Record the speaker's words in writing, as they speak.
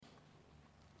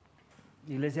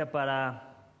Iglesia,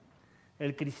 para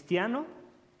el cristiano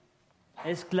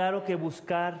es claro que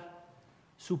buscar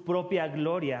su propia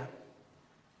gloria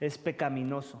es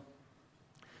pecaminoso,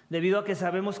 debido a que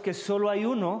sabemos que solo hay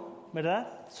uno,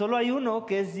 ¿verdad? Solo hay uno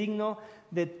que es digno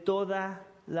de toda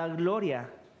la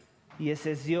gloria, y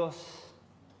ese es Dios.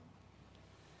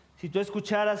 Si tú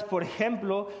escucharas, por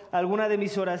ejemplo, alguna de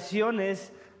mis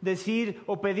oraciones decir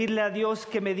o pedirle a Dios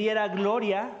que me diera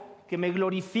gloria, que me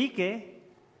glorifique,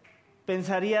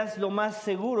 pensarías lo más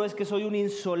seguro es que soy un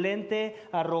insolente,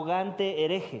 arrogante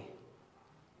hereje.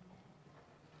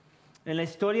 En la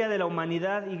historia de la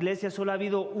humanidad, iglesia, solo ha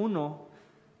habido uno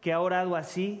que ha orado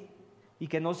así y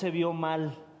que no se vio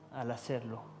mal al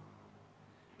hacerlo,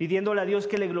 pidiéndole a Dios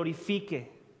que le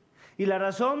glorifique. Y la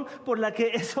razón por la que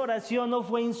esa oración no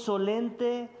fue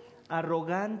insolente,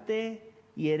 arrogante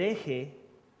y hereje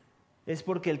es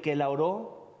porque el que la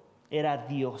oró era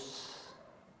Dios.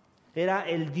 Era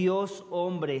el Dios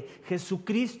hombre,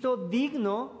 Jesucristo,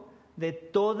 digno de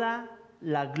toda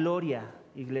la gloria,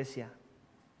 iglesia.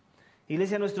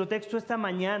 Iglesia, nuestro texto esta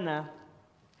mañana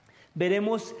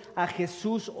veremos a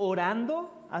Jesús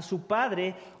orando a su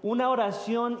Padre, una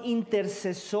oración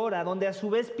intercesora, donde a su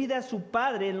vez pide a su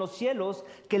Padre en los cielos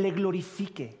que le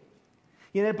glorifique.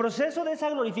 Y en el proceso de esa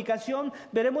glorificación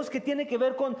veremos que tiene que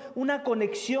ver con una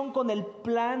conexión con el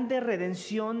plan de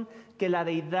redención que la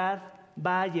deidad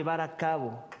va a llevar a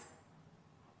cabo.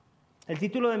 El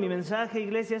título de mi mensaje,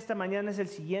 iglesia, esta mañana es el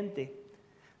siguiente: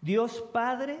 Dios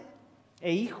Padre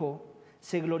e Hijo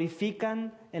se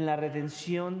glorifican en la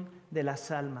redención de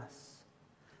las almas.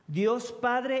 Dios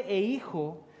Padre e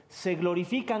Hijo se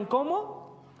glorifican,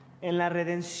 ¿cómo? En la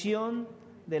redención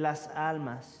de las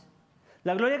almas.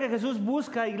 La gloria que Jesús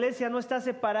busca, iglesia, no está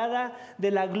separada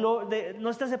no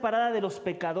está separada de los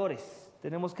pecadores.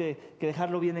 Tenemos que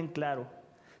dejarlo bien en claro.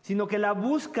 Sino que la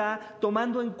busca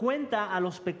tomando en cuenta a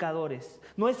los pecadores.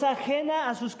 No es ajena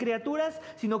a sus criaturas,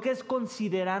 sino que es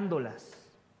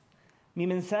considerándolas. Mi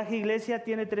mensaje, iglesia,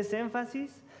 tiene 3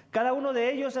 énfasis. Cada uno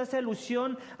de ellos hace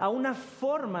alusión a una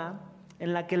forma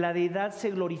en la que la deidad se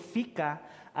glorifica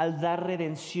al dar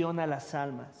redención a las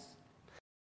almas.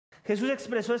 Jesús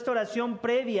expresó esta oración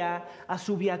previa a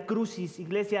su Vía Crucis,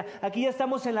 iglesia. Aquí ya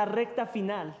estamos en la recta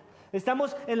final.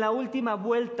 Estamos en la última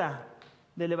vuelta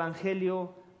del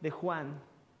Evangelio de Juan.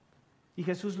 Y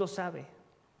Jesús lo sabe.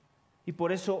 Y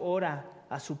por eso ora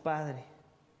a su Padre.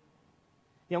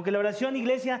 Y aunque la oración,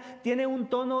 iglesia, tiene un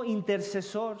tono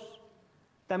intercesor,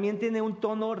 también tiene un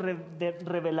tono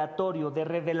revelatorio, de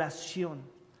revelación,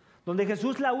 donde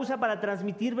Jesús la usa para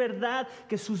transmitir verdad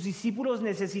que sus discípulos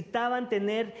necesitaban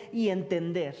tener y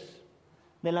entender,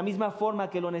 de la misma forma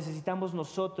que lo necesitamos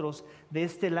nosotros de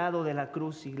este lado de la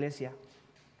cruz, iglesia.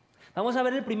 Vamos a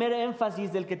ver el primer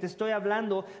énfasis del que te estoy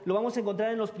hablando. Lo vamos a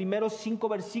encontrar en los primeros 5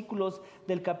 versículos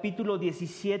del capítulo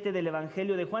 17 del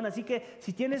Evangelio de Juan. Así que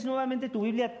si tienes nuevamente tu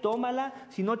Biblia, tómala.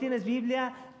 Si no tienes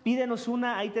Biblia, pídenos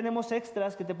una. Ahí tenemos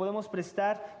extras que te podemos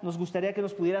prestar. Nos gustaría que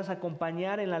nos pudieras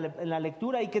acompañar en la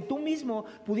lectura y que tú mismo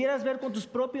pudieras ver con tus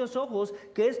propios ojos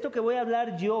que esto que voy a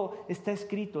hablar yo está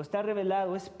escrito, está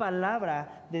revelado, es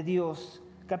palabra de Dios.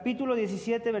 Capítulo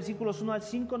 17, versículos 1 al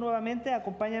 5 nuevamente,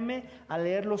 acompáñame a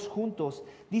leerlos juntos.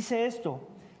 Dice esto: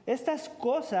 estas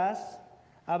cosas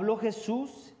habló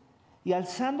Jesús y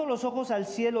alzando los ojos al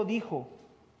cielo dijo: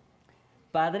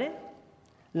 Padre,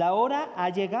 la hora ha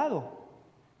llegado,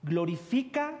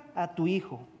 glorifica a tu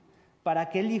Hijo, para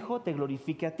que el Hijo te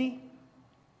glorifique a ti.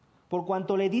 Por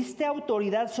cuanto le diste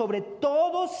autoridad sobre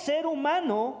todo ser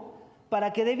humano,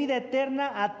 para que dé vida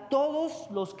eterna a todos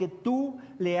los que tú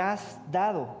le has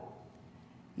dado.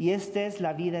 Y esta es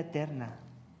la vida eterna,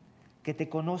 que te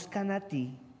conozcan a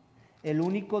ti, el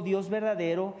único Dios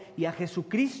verdadero, y a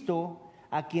Jesucristo,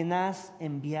 a quien has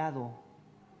enviado.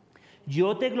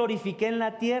 Yo te glorifiqué en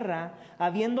la tierra,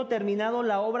 habiendo terminado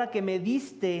la obra que me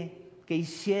diste que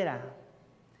hiciera.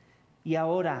 Y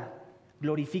ahora,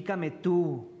 glorifícame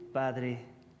tú, Padre,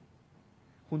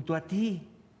 junto a ti,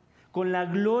 con la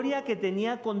gloria que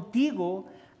tenía contigo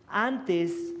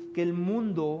antes que el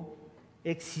mundo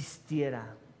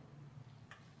existiera.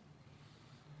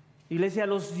 Iglesia,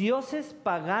 los dioses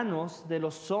paganos de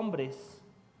los hombres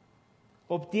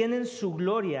obtienen su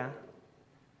gloria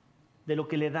de lo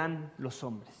que le dan los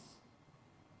hombres.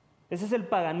 Ese es el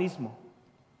paganismo.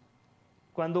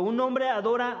 Cuando un hombre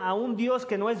adora a un Dios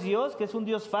que no es Dios, que es un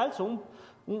Dios falso,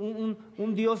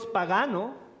 un Dios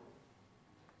pagano,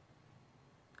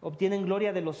 obtienen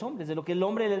gloria de los hombres, de lo que el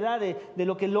hombre le da, de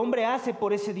lo que el hombre hace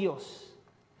por ese Dios.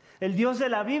 El Dios de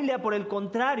la Biblia, por el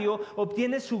contrario,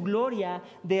 obtiene su gloria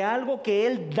de algo que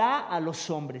Él da a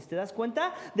los hombres. ¿Te das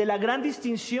cuenta de la gran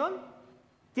distinción?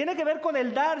 Tiene que ver con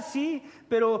el dar, sí,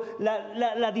 pero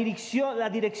la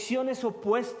dirección es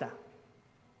opuesta.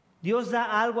 Dios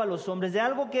da algo a los hombres, de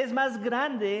algo que es más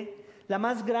grande, la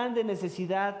más grande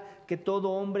necesidad que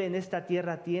todo hombre en esta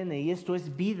tierra tiene, y esto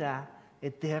es vida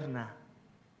eterna,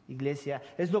 iglesia.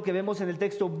 Es lo que vemos en el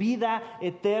texto, vida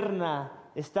eterna,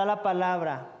 está la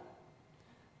palabra.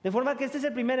 De forma que este es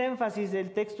el primer énfasis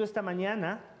del texto esta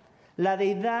mañana. La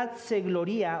deidad se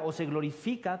gloría o se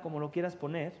glorifica, como lo quieras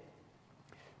poner,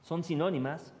 son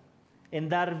sinónimas, en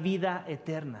dar vida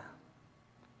eterna.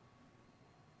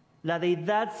 La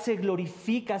deidad se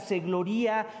glorifica, se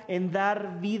gloría en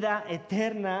dar vida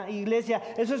eterna, iglesia.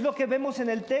 Eso es lo que vemos en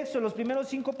el texto, en los primeros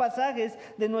 5 pasajes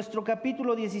de nuestro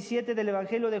capítulo 17 del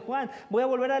Evangelio de Juan. Voy a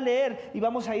volver a leer y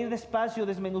vamos a ir despacio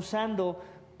desmenuzando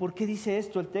por qué dice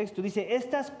esto el texto. Dice,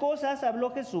 estas cosas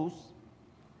habló Jesús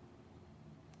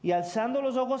y alzando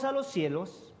los ojos a los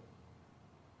cielos,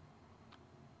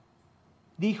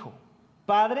 dijo,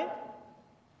 Padre,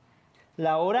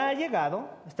 la hora ha llegado.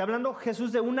 Está hablando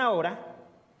Jesús de una hora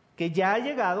que ya ha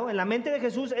llegado. En la mente de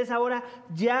Jesús esa hora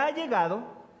ya ha llegado,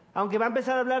 aunque va a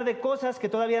empezar a hablar de cosas que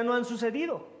todavía no han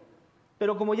sucedido.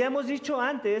 Pero como ya hemos dicho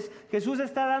antes, Jesús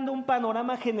está dando un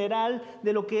panorama general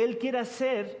de lo que Él quiere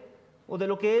hacer o de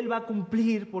lo que Él va a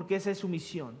cumplir, porque esa es su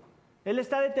misión. Él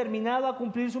está determinado a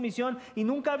cumplir su misión y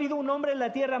nunca ha habido un hombre en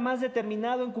la tierra más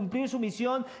determinado en cumplir su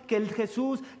misión que el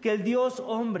Jesús, que el Dios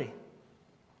hombre.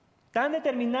 Tan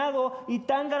determinado y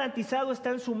tan garantizado está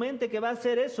en su mente que va a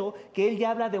hacer eso, que Él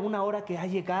ya habla de una hora que ha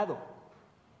llegado,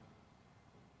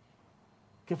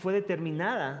 que fue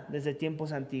determinada desde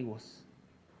tiempos antiguos.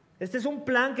 Este es un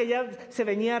plan que ya se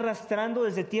venía arrastrando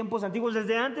desde tiempos antiguos,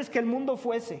 desde antes que el mundo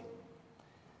fuese.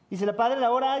 Dice el Padre,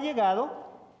 la hora ha llegado,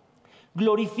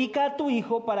 glorifica a tu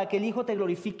Hijo para que el Hijo te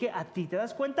glorifique a ti. ¿Te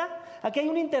das cuenta? Aquí hay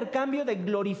un intercambio de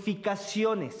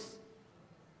glorificaciones.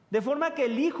 De forma que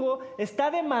el Hijo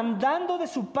está demandando de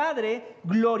su Padre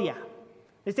gloria.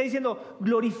 Está diciendo,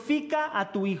 glorifica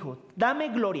a tu Hijo, dame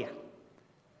gloria.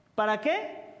 ¿Para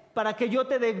qué? Para que yo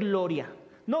te dé gloria.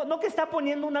 No que está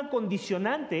poniendo una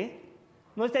condicionante.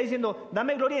 No está diciendo,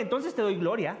 dame gloria, entonces te doy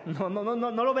gloria. No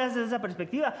lo veas desde esa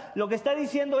perspectiva. Lo que está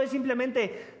diciendo es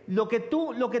simplemente, lo que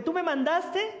tú me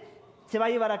mandaste se va a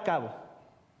llevar a cabo.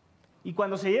 Y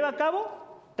cuando se lleva a cabo,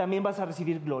 también vas a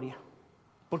recibir gloria.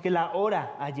 Porque la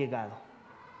hora ha llegado.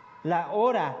 La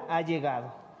hora ha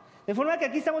llegado. De forma que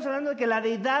aquí estamos hablando de que la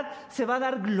deidad se va a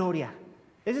dar gloria.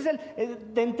 Ese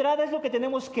es de entrada es lo que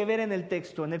tenemos que ver en el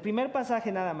texto, en el primer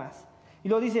pasaje nada más. Y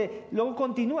luego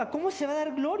continúa, ¿cómo se va a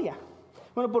dar gloria?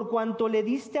 Bueno, por cuanto le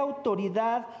diste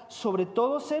autoridad sobre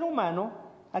todo ser humano.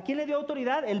 ¿A quién le dio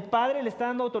autoridad? El Padre le está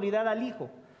dando autoridad al Hijo.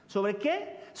 ¿Sobre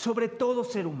qué? Sobre todo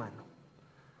ser humano.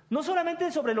 No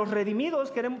solamente sobre los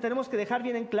redimidos, tenemos que dejar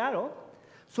bien en claro,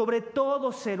 sobre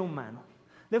todo ser humano.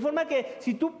 De forma que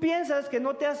si tú piensas que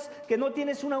no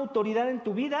tienes una autoridad en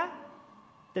tu vida,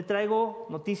 te traigo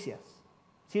noticias.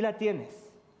 Sí la tienes.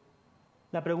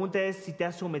 La pregunta es si te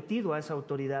has sometido a esa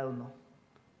autoridad o no.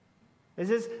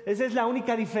 Esa es la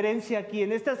única diferencia aquí.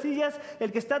 En estas sillas,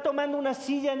 el que está tomando una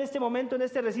silla en este momento, en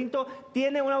este recinto,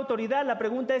 tiene una autoridad. La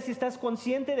pregunta es si estás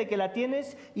consciente de que la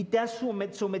tienes y te has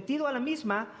sometido a la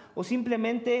misma, o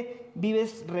simplemente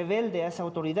vives rebelde a esa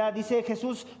autoridad. Dice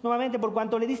Jesús nuevamente, por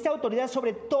cuanto le diste autoridad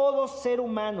sobre todo ser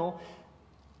humano.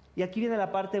 Y aquí viene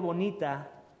la parte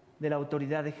bonita de la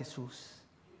autoridad de Jesús.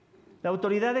 La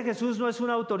autoridad de Jesús no es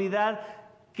una autoridad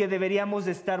que deberíamos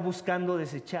de estar buscando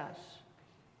desechar,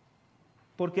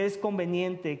 porque es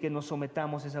conveniente que nos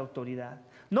sometamos a esa autoridad.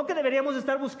 No que deberíamos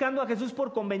estar buscando a Jesús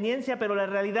por conveniencia, pero la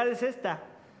realidad es esta,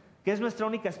 que es nuestra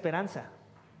única esperanza.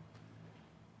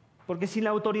 Porque sin la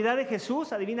autoridad de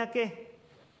Jesús, ¿adivina qué?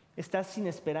 Estás sin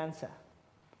esperanza.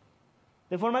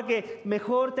 De forma que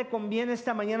mejor te conviene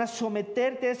esta mañana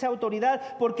someterte a esa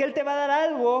autoridad, porque Él te va a dar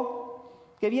algo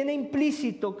que viene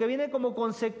implícito, que viene como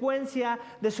consecuencia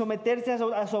de someterse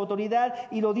a su autoridad,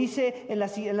 y lo dice en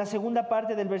la segunda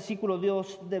parte del versículo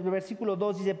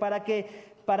 2, dice, para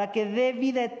que dé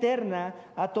vida eterna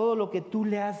a todo lo que tú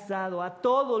le has dado, a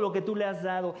todo lo que tú le has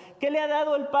dado. ¿Qué le ha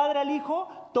dado el Padre al Hijo?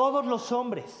 Todos los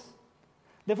hombres.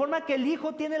 De forma que el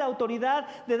Hijo tiene la autoridad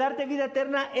de darte vida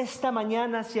eterna esta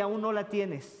mañana si aún no la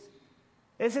tienes.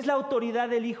 Esa es la autoridad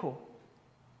del Hijo.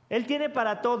 Él tiene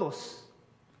para todos.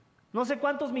 No sé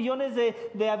cuántos millones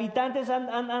de habitantes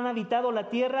han habitado la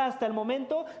tierra hasta el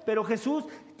momento, pero Jesús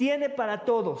tiene para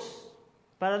todos,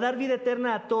 para dar vida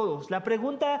eterna a todos. La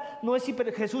pregunta no es si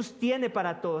Jesús tiene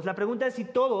para todos, la pregunta es si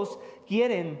todos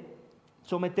quieren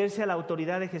someterse a la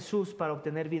autoridad de Jesús para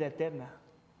obtener vida eterna.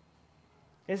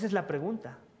 Esa es la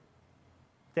pregunta.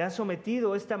 ¿Te has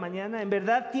sometido esta mañana? ¿En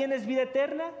verdad tienes vida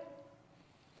eterna?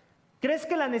 ¿Crees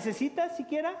que la necesitas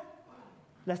siquiera?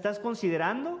 ¿La estás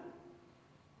considerando?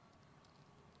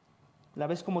 ¿La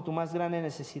ves como tu más grande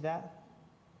necesidad?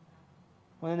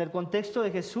 Bueno, en el contexto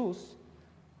de Jesús,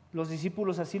 los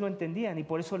discípulos así lo entendían y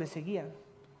por eso le seguían.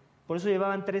 Por eso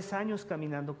llevaban 3 años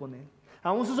caminando con él.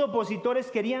 Aún sus opositores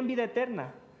querían vida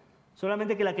eterna,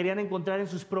 solamente que la querían encontrar en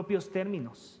sus propios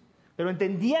términos, pero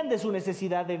entendían de su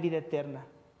necesidad de vida eterna.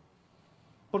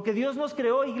 Porque Dios nos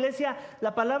creó, iglesia,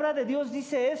 la palabra de Dios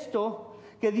dice esto,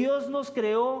 que Dios nos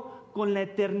creó con la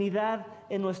eternidad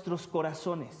en nuestros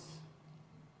corazones.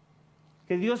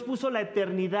 Que Dios puso la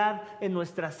eternidad en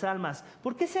nuestras almas.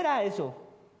 ¿Por qué será eso?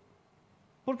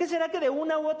 ¿Por qué será que de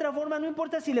una u otra forma, no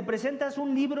importa si le presentas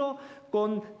un libro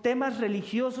con temas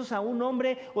religiosos a un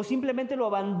hombre o simplemente lo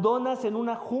abandonas en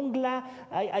una jungla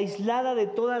aislada de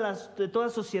toda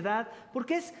sociedad? ¿Por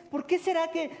qué será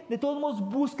que de todos modos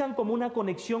buscan como una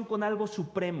conexión con algo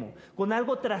supremo, con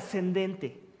algo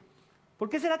trascendente? ¿Por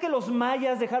qué será que los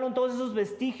mayas dejaron todos esos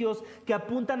vestigios que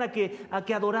apuntan a que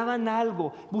adoraban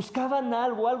algo, buscaban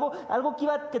algo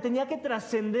que tenía que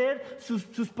trascender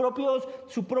su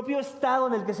propio estado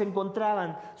en el que se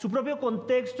encontraban, su propio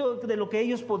contexto de lo que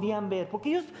ellos podían ver?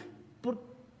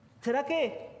 ¿Será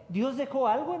que Dios dejó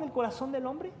algo en el corazón del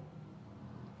hombre?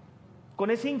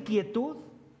 Con esa inquietud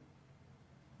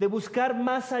de buscar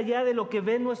más allá de lo que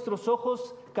ven nuestros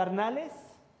ojos carnales.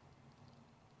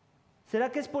 ¿Será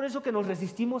que es por eso que nos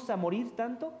resistimos a morir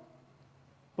tanto?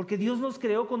 Porque Dios nos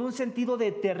creó con un sentido de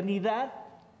eternidad.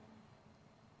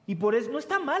 Y por eso no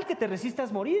está mal que te resistas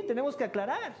a morir, tenemos que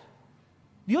aclarar.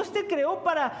 Dios te creó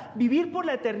para vivir por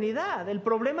la eternidad. El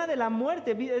problema de la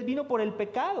muerte vino por el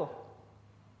pecado.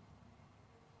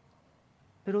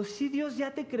 Pero sí, Dios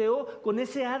ya te creó con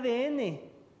ese ADN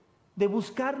de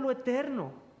buscar lo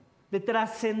eterno, de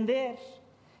trascender.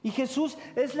 Y Jesús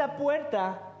es la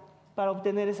puerta para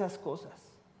obtener esas cosas,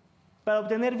 para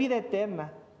obtener vida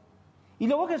eterna. Y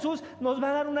luego Jesús nos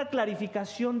va a dar una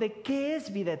clarificación de qué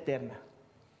es vida eterna.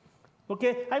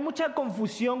 Porque hay mucha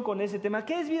confusión con ese tema.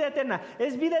 ¿Qué es vida eterna?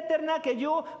 ¿Es vida eterna que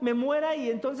yo me muera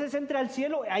y entonces entre al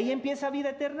cielo? ¿Ahí empieza vida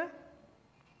eterna?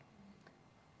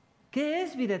 ¿Qué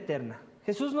es vida eterna?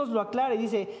 Jesús nos lo aclara y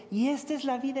dice, y esta es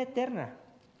la vida eterna.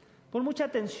 Pon mucha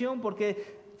atención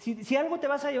porque si algo te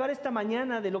vas a llevar esta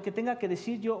mañana de lo que tenga que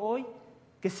decir yo hoy,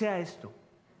 que sea esto.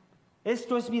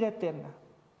 Esto es vida eterna.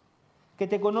 Que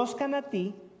te conozcan a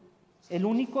ti, el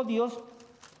único Dios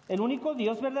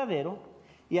verdadero,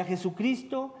 y a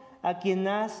Jesucristo a quien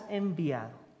has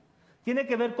enviado. Tiene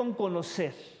que ver con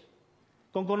conocer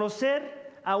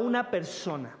a una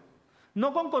persona,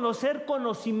 no con conocer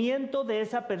conocimiento de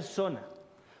esa persona.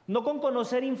 No con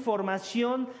conocer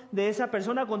información de esa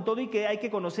persona, con todo y que hay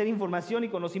que conocer información y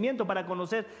conocimiento para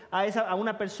conocer a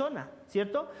una persona,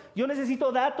 ¿cierto? Yo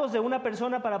necesito datos de una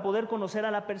persona para poder conocer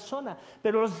a la persona,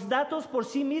 pero los datos por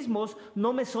sí mismos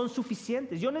no me son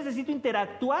suficientes. Yo necesito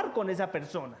interactuar con esa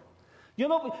persona.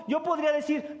 Yo podría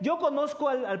decir, yo conozco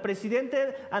al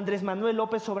presidente Andrés Manuel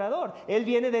López Obrador. Él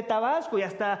viene de Tabasco y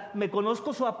hasta me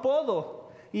conozco su apodo.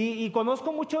 Y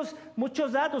conozco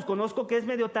muchos datos, conozco que es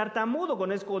medio tartamudo,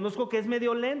 conozco que es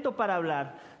medio lento para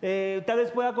hablar, tal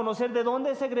vez pueda conocer de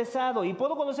dónde es egresado y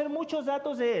puedo conocer muchos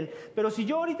datos de él, pero si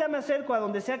yo ahorita me acerco a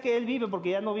donde sea que él vive, porque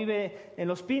ya no vive en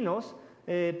Los Pinos,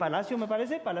 Palacio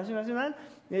Nacional,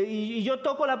 y yo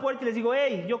toco la puerta y les digo,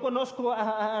 hey, yo conozco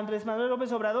a Andrés Manuel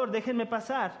López Obrador, déjenme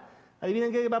pasar.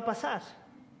 Adivinen qué va a pasar,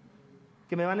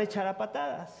 que me van a echar a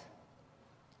patadas.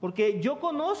 Porque yo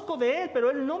conozco de él, pero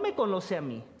él no me conoce a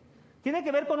mí. Tiene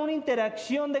que ver con una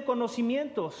interacción de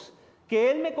conocimientos.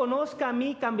 Que él me conozca a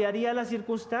mí cambiaría las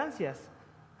circunstancias.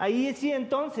 Ahí sí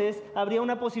entonces habría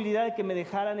una posibilidad de que me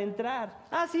dejaran entrar.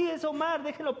 Ah, sí, es Omar,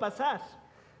 déjenlo pasar.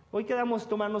 Hoy quedamos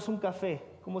tomarnos un café.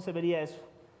 ¿Cómo se vería eso?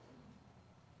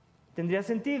 Tendría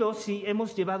sentido si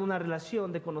hemos llevado una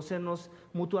relación de conocernos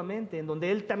mutuamente, en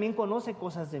donde él también conoce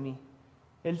cosas de mí.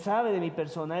 Él sabe de mi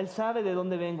persona, Él sabe de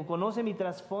dónde vengo, conoce mi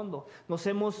trasfondo, nos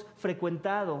hemos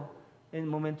frecuentado en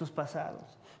momentos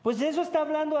pasados. Pues de eso está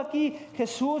hablando aquí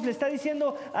Jesús, le está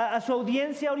diciendo a su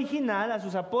audiencia original, a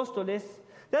sus apóstoles.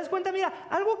 ¿Te das cuenta? Mira,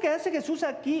 algo que hace Jesús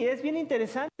aquí es bien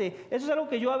interesante. Eso es algo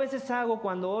que yo a veces hago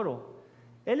cuando oro.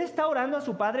 Él está orando a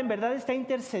su Padre, en verdad está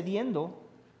intercediendo.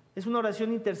 Es una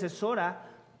oración intercesora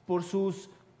por sus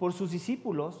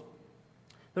discípulos,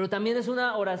 pero también es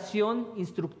una oración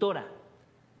instructora.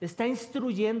 Está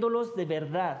instruyéndolos de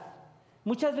verdad.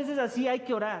 Muchas veces así hay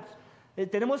que orar.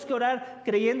 Tenemos que orar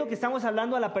creyendo que estamos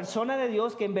hablando a la persona de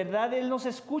Dios, que en verdad Él nos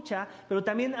escucha, pero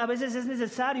también a veces es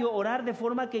necesario orar de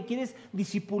forma que quieres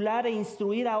discipular e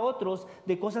instruir a otros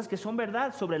de cosas que son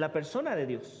verdad sobre la persona de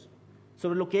Dios.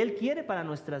 sobre lo que Él quiere para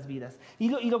nuestras vidas. Y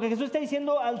lo que Jesús está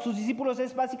diciendo a sus discípulos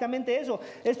es básicamente eso.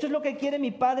 Esto es lo que quiere mi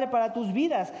Padre para tus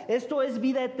vidas. Esto es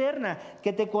vida eterna,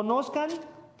 que te conozcan,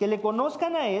 que le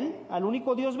conozcan a Él, al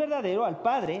único Dios verdadero, al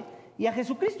Padre, y a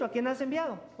Jesucristo, a quien has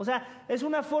enviado. O sea, es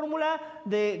una fórmula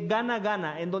de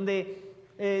gana-gana, en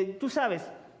donde, tú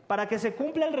sabes, para que se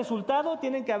cumpla el resultado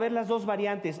tienen que haber las dos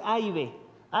variantes, A y B.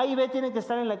 A y B tienen que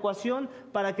estar en la ecuación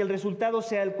para que el resultado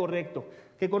sea el correcto.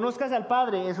 Que conozcas al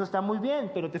Padre, eso está muy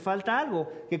bien, pero te falta algo,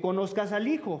 que conozcas al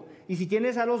Hijo. Y si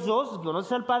tienes a los dos,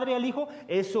 conoces al Padre y al Hijo,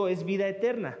 eso es vida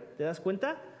eterna. ¿Te das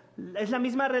cuenta? Es la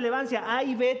misma relevancia. A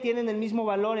y B tienen el mismo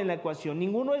valor en la ecuación.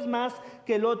 Ninguno es más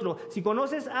que el otro. Si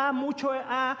conoces A, mucho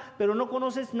A, pero no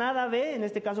conoces nada B, en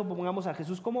este caso pongamos a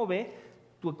Jesús como B,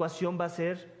 tu ecuación va a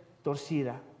ser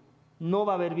torcida. No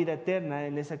va a haber vida eterna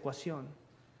en esa ecuación.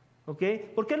 ¿Ok?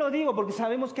 ¿Por qué lo digo? Porque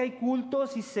sabemos que hay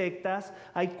cultos y sectas,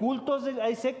 hay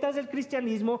sectas del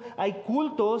cristianismo, hay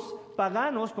cultos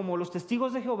paganos como los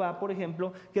testigos de Jehová, por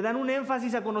ejemplo, que dan un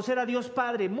énfasis a conocer a Dios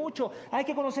Padre, mucho. Hay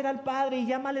que conocer al Padre y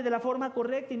llámale de la forma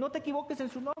correcta y no te equivoques en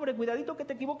su nombre, cuidadito que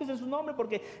te equivoques en su nombre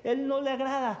porque Él no le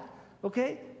agrada. ¿Ok?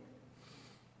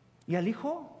 Y al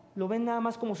Hijo lo ven nada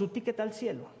más como su ticket al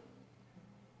cielo.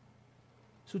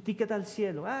 Su ticket al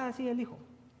cielo. Ah, sí, el Hijo.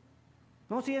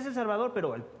 No, sí es el Salvador,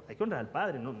 pero hay que honrar al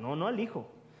Padre, no al Hijo.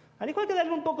 Al Hijo hay que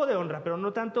darle un poco de honra, pero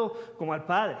no tanto como al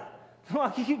Padre. No,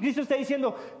 aquí Cristo está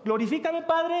diciendo, glorifícame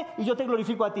Padre y yo te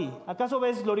glorifico a ti. ¿Acaso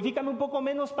ves, glorifícame un poco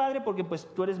menos Padre porque pues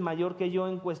tú eres mayor que yo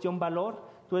en cuestión valor?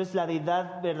 Tú eres la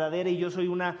deidad verdadera y yo soy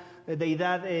una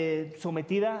deidad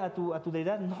sometida a tu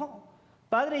deidad. No.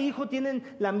 Padre e Hijo tienen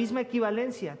la misma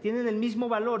equivalencia, tienen el mismo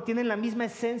valor, tienen la misma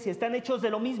esencia, están hechos de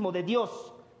lo mismo, de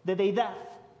Dios, de deidad.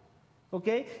 ¿Ok?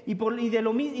 Y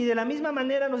de la misma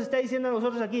manera nos está diciendo a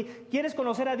nosotros aquí, ¿quieres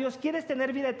conocer a Dios? ¿Quieres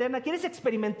tener vida eterna? ¿Quieres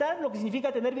experimentar lo que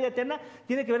significa tener vida eterna?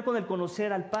 Tiene que ver con el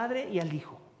conocer al Padre y al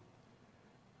Hijo.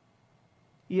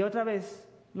 Y otra vez,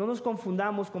 no nos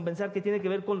confundamos con pensar que tiene que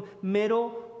ver con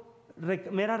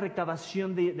mera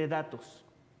recabación de datos.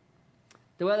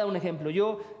 Te voy a dar un ejemplo.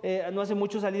 Yo no hace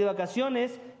mucho salí de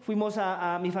vacaciones, fuimos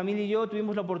a mi familia y yo,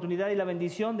 tuvimos la oportunidad y la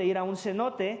bendición de ir a un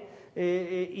cenote.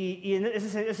 Y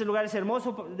ese lugar es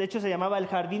hermoso, de hecho se llamaba el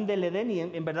Jardín del Edén y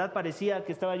en verdad parecía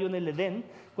que estaba yo en el Edén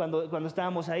cuando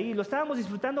estábamos ahí. Lo estábamos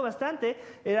disfrutando bastante,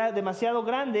 era demasiado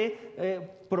grande,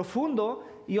 profundo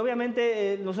y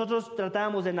obviamente nosotros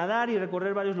tratábamos de nadar y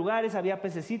recorrer varios lugares, había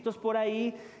pececitos por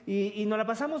ahí y nos la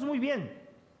pasamos muy bien.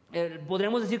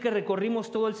 Podríamos decir que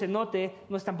recorrimos todo el cenote,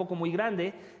 no es tampoco muy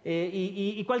grande,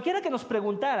 y cualquiera que nos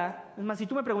preguntara, es más, si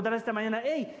tú me preguntaras esta mañana,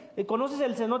 hey, ¿conoces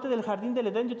el cenote del Jardín del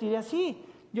Edén? Yo te diría, sí,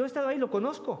 yo he estado ahí, lo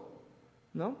conozco,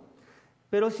 ¿no?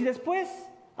 Pero si después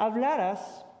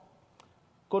hablaras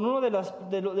con uno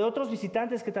de otros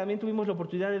visitantes que también tuvimos la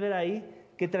oportunidad de ver ahí,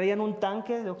 que traían un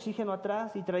tanque de oxígeno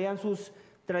atrás y traían sus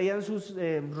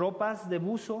ropas de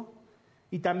buzo,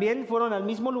 y también fueron al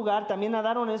mismo lugar, también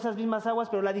nadaron en esas mismas aguas,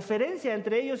 pero la diferencia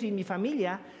entre ellos y mi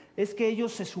familia es que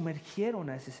ellos se sumergieron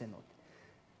a ese cenote.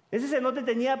 Ese cenote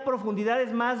tenía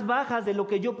profundidades más bajas de lo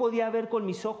que yo podía ver con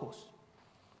mis ojos.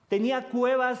 Tenía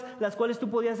cuevas las cuales tú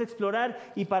podías explorar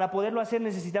y para poderlo hacer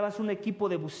necesitabas un equipo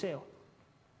de buceo.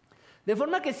 De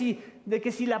forma que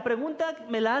si la pregunta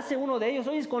me la hace uno de ellos,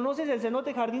 oye, ¿conoces el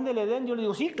cenote Jardín del Edén? Yo le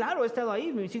digo, sí, claro, he estado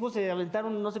ahí, mis hijos se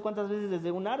aventaron no sé cuántas veces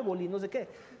desde un árbol y no sé qué.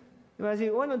 Me va a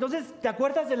decir, bueno, entonces, ¿te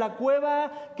acuerdas de la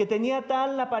cueva que tenía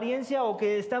tal apariencia o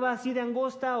que estaba así de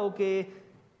angosta o que...?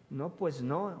 No, pues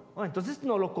no. Oh, entonces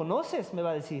no lo conoces, me va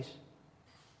a decir.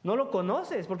 No lo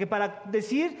conoces, porque para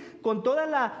decir con toda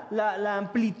la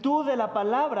amplitud de la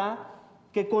palabra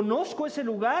que conozco ese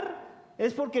lugar,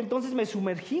 es porque entonces me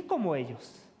sumergí como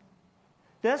ellos.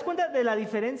 ¿Te das cuenta de la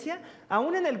diferencia?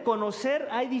 Aún en el conocer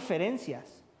hay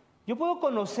diferencias. Yo puedo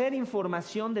conocer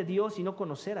información de Dios y no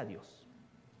conocer a Dios.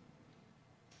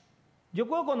 Yo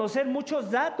puedo conocer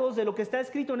muchos datos de lo que está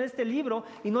escrito en este libro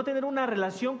y no tener una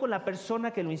relación con la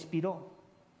persona que lo inspiró.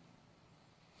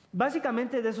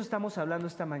 Básicamente de eso estamos hablando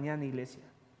esta mañana, iglesia.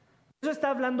 De eso está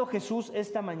hablando Jesús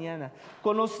esta mañana.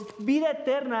 Vida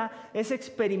eterna es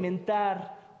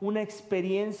experimentar una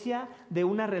experiencia de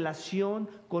una relación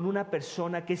con una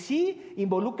persona que sí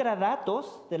involucra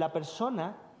datos de la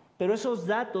persona, pero esos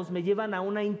datos me llevan a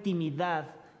una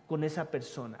intimidad con esa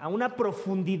persona, a una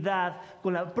profundidad,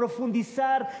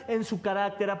 profundizar en su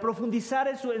carácter, a profundizar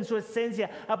en su esencia,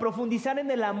 a profundizar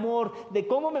en el amor, de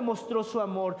cómo me mostró su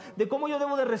amor, de cómo yo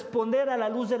debo de responder a la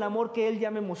luz del amor que Él ya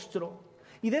me mostró.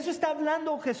 Y de eso está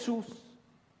hablando Jesús.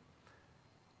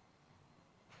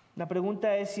 La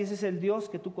pregunta es si ese es el Dios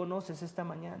que tú conoces esta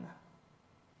mañana.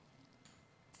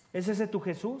 ¿Es ese tu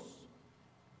Jesús?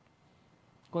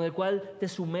 Con el cual te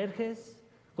sumerges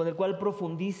con el cual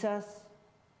profundizas,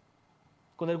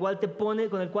 con el cual te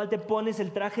pones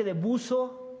el traje de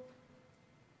buzo,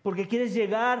 porque quieres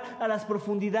llegar a las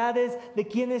profundidades de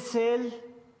quién es Él,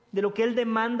 de lo que Él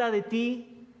demanda de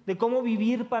ti, de cómo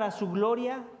vivir para su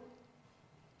gloria.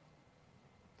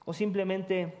 O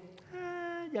simplemente,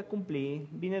 ya cumplí,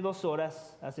 vine 2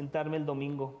 horas a sentarme el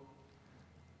domingo.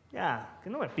 Ya, que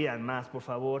no me pidan más, por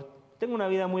favor. Tengo una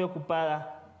vida muy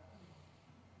ocupada.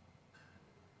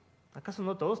 ¿Acaso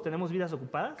no todos tenemos vidas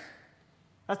ocupadas?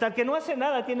 Hasta el que no hace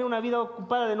nada tiene una vida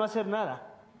ocupada de no hacer nada.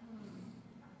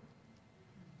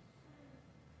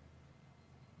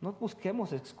 No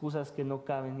busquemos excusas que no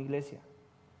caben, iglesia.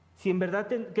 Si en verdad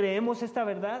creemos esta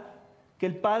verdad, que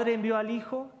el Padre envió al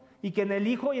Hijo, y que en el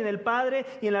Hijo y en el Padre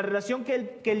y en la relación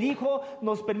que el Hijo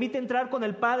nos permite entrar con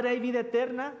el Padre hay vida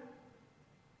eterna,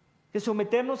 que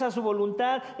someternos a su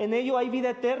voluntad, en ello hay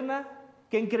vida eterna,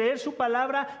 que en creer su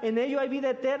palabra, en ello hay vida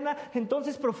eterna,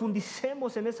 entonces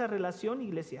profundicemos en esa relación,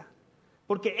 iglesia,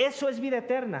 porque eso es vida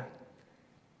eterna,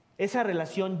 esa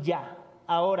relación ya,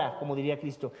 ahora, como diría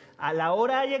Cristo, a la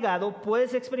hora ha llegado,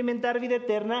 puedes experimentar vida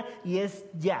eterna y es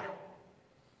ya.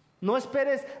 No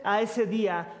esperes a ese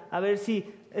día, a ver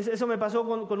si, eso me pasó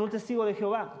con un testigo de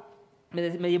Jehová,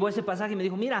 me llevó ese pasaje y me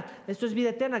dijo, mira, esto es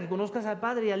vida eterna, que conozcas al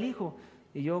Padre y al Hijo.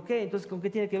 Y yo, ok, entonces, ¿con qué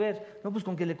tiene que ver? No, pues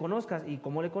con que le conozcas. ¿Y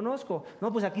cómo le conozco?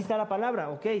 No, pues aquí está la palabra.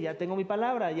 Ok, ya tengo mi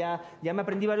palabra, ya me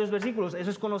aprendí varios versículos. ¿Eso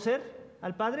es conocer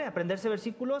al Padre? ¿Aprenderse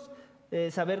versículos?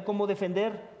 ¿Saber cómo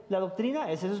defender la doctrina?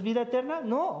 ¿Eso es vida eterna?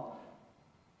 No,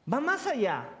 va más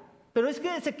allá. Pero es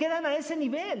que se quedan a ese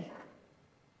nivel.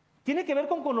 Tiene que ver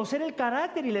con conocer el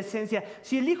carácter y la esencia.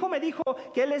 Si el Hijo me dijo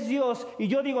que Él es Dios y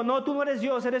yo digo, no, tú no eres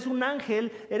Dios, eres un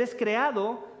ángel, eres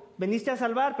creado, veniste a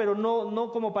salvar, pero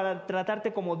no como para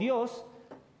tratarte como Dios.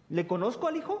 ¿Le conozco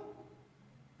al Hijo?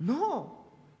 No.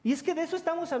 Y es que de eso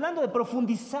estamos hablando, de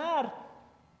profundizar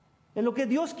en lo que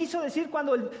Dios quiso decir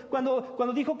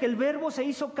cuando dijo que el Verbo se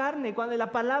hizo carne, cuando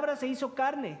la palabra se hizo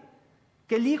carne,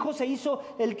 que el Hijo se hizo,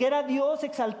 el que era Dios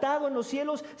exaltado en los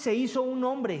cielos, se hizo un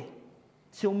hombre,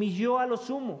 se humilló a lo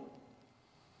sumo.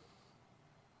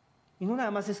 Y no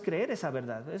nada más es creer esa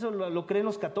verdad, eso lo creen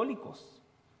los católicos,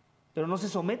 pero no se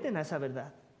someten a esa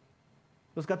verdad.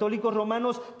 Los católicos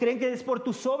romanos creen que es por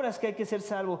tus obras que hay que ser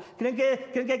salvo. Creen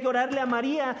que hay que orarle a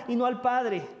María y no al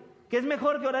Padre. Que es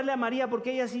mejor que orarle a María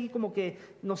porque ella sí como que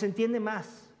nos entiende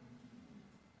más.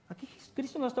 Aquí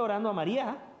Cristo no está orando a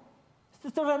María,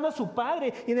 está orando a su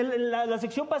Padre. Y en la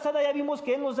sección pasada ya vimos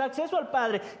que Él nos da acceso al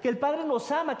Padre, que el Padre nos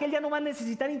ama, que Él ya no va a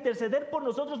necesitar interceder por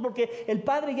nosotros porque el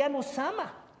Padre ya nos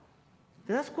ama.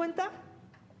 ¿Te das cuenta?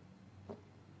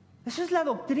 Eso es la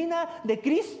doctrina de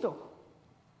Cristo,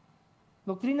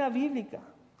 doctrina bíblica.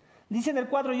 Dice en el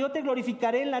 4, yo te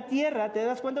glorificaré en la tierra. ¿Te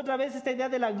das cuenta otra vez esta idea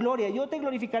de la gloria? Yo te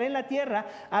glorificaré en la tierra,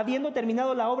 habiendo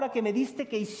terminado la obra que me diste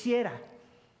que hiciera.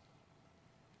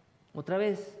 Otra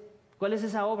vez, ¿cuál es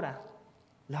esa obra?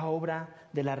 La obra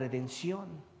de la redención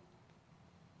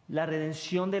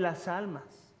de las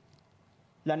almas,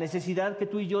 la necesidad que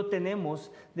tú y yo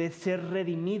tenemos de ser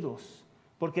redimidos.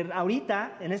 Porque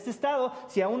ahorita, en este estado,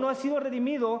 si aún no has sido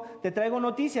redimido, te traigo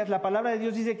noticias. La palabra de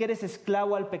Dios dice que eres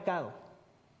esclavo al pecado.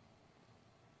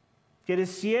 Que eres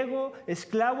ciego,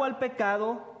 esclavo al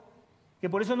pecado, que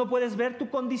por eso no puedes ver tu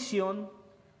condición.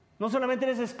 No solamente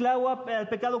eres esclavo al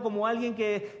pecado como alguien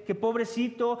que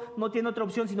pobrecito, no tiene otra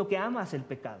opción, sino que amas el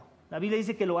pecado. La Biblia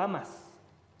dice que lo amas.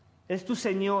 Es tu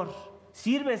Señor.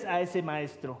 Sirves a ese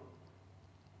maestro.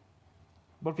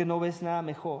 Porque no ves nada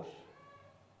mejor.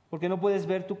 Porque no puedes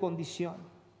ver tu condición.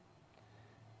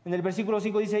 En el versículo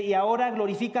 5 dice, y ahora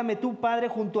glorifícame tú, Padre,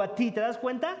 junto a ti. ¿Te das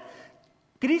cuenta?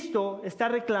 Cristo está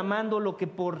reclamando lo que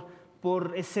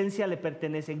por esencia le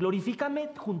pertenece.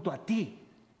 Glorifícame junto a ti.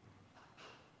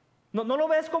 No lo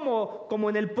ves como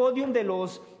en el podium de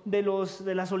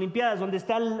las Olimpiadas, donde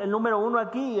está el número 1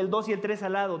 aquí y el 2 y el 3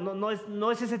 al lado.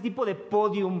 No es ese tipo de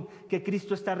podium que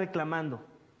Cristo está reclamando.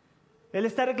 Él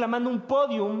está reclamando un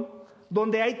podium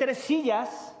donde hay 3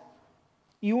 sillas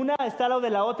y una está al lado de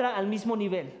la otra al mismo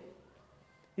nivel.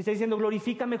 Y está diciendo,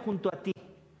 glorifícame junto a ti.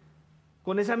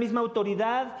 Con esa misma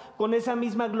autoridad, con esa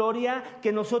misma gloria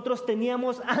que nosotros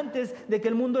teníamos antes de que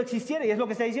el mundo existiera. Y es lo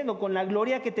que está diciendo, con la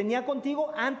gloria que tenía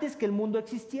contigo antes que el mundo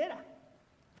existiera.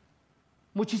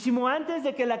 Muchísimo antes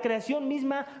de que la creación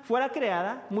misma fuera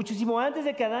creada, muchísimo antes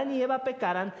de que Adán y Eva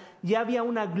pecaran, ya había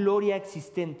una gloria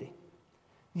existente.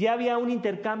 Ya había un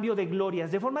intercambio de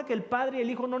glorias, de forma que el Padre y el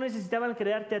Hijo no necesitaban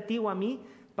crearte a ti o a mí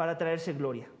para traerse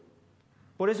gloria.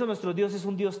 Por eso nuestro Dios es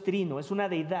un Dios trino, es una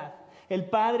deidad. El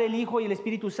Padre, el Hijo y el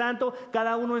Espíritu Santo,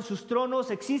 cada uno en sus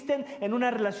tronos, existen en una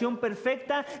relación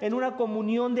perfecta, en una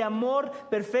comunión de amor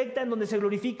perfecta, en donde se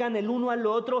glorifican el uno al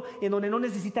otro, en donde no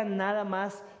necesitan nada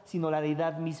más sino la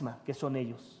deidad misma, que son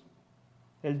ellos.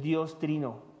 El Dios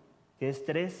Trino, que es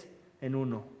 3 en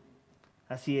 1.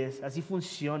 Así es, así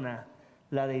funciona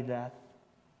la deidad.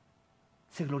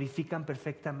 Se glorifican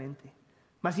perfectamente.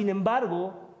 Mas sin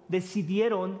embargo,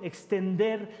 decidieron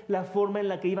extender la forma en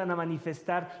la que iban a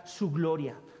manifestar su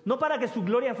gloria. No para que su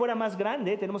gloria fuera más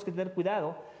grande, tenemos que tener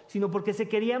cuidado, sino porque se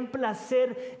querían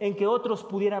placer en que otros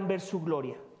pudieran ver su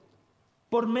gloria.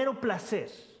 Por mero placer.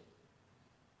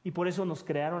 Y por eso nos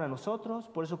crearon a nosotros,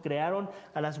 por eso crearon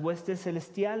a las huestes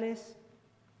celestiales,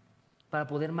 para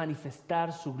poder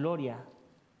manifestar su gloria.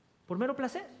 Por mero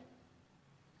placer.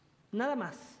 Nada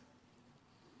más.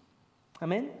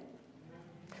 Amén.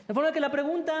 De forma que la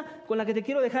pregunta con la que te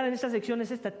quiero dejar en esta sección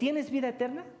es esta: ¿tienes vida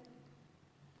eterna?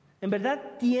 ¿En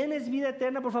verdad tienes vida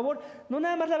eterna? Por favor, no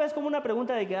nada más la veas como una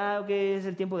pregunta de que, ok, es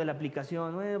el tiempo de la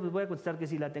aplicación, bueno, pues voy a contestar que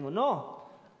sí la tengo. No,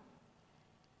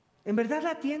 en verdad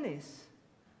la tienes.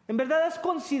 En verdad has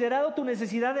considerado tu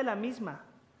necesidad de la misma.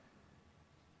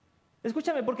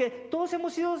 Escúchame, porque todos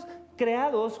hemos sido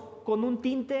creados con un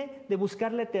tinte de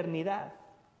buscar la eternidad.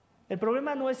 El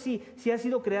problema no es si has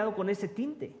sido creado con ese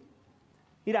tinte.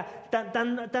 Mira,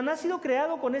 tan has sido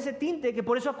creado con ese tinte que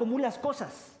por eso acumulas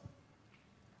cosas.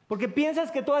 Porque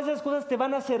piensas que todas esas cosas te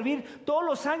van a servir todos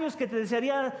los años que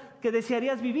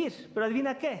desearías vivir. Pero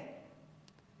adivina qué.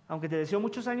 Aunque te deseo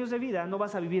muchos años de vida, no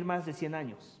vas a vivir más de 100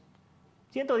 años.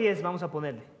 110 vamos a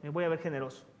ponerle, me voy a ver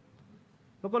generoso.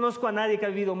 No conozco a nadie que ha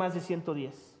vivido más de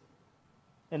 110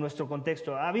 en nuestro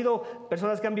contexto. Ha habido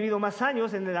personas que han vivido más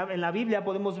años, en la Biblia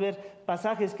podemos ver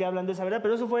pasajes que hablan de esa verdad,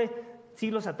 pero eso fue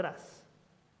siglos atrás.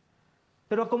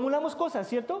 Pero acumulamos cosas,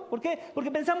 ¿cierto? ¿Por qué?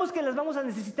 Porque pensamos que las vamos a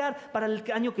necesitar para el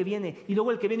año que viene y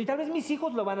luego el que viene. Y tal vez mis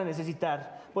hijos lo van a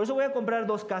necesitar. Por eso voy a comprar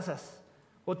 2 casas,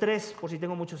 o 3, por si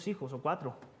tengo muchos hijos, o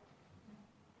 4.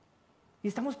 Y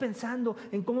estamos pensando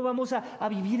en cómo vamos a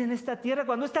vivir en esta tierra,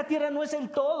 cuando esta tierra no es el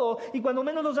todo. Y cuando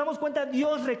menos nos damos cuenta,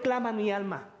 Dios reclama mi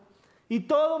alma. Y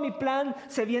todo mi plan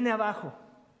se viene abajo.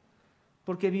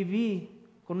 Porque viví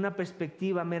con una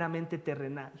perspectiva meramente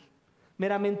terrenal,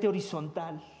 meramente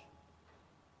horizontal.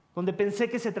 Donde pensé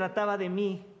que se trataba de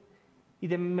mí y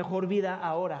de mi mejor vida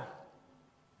ahora.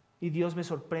 Y Dios me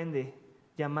sorprende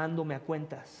llamándome a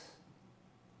cuentas.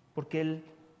 Porque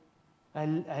a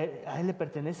Él le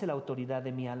pertenece la autoridad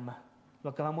de mi alma. Lo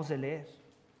acabamos de leer.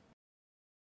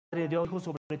 Padre dio Hijo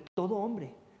sobre todo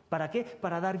hombre. ¿Para qué?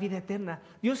 Para dar vida eterna.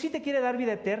 Dios sí te quiere dar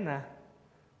vida eterna,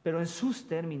 pero en sus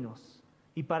términos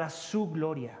y para su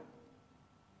gloria.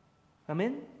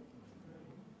 Amén.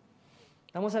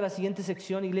 Vamos a la siguiente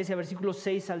sección, iglesia, versículos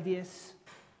 6 al 10.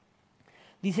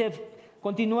 Dice,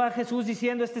 continúa Jesús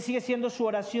diciendo, sigue siendo su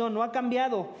oración, no ha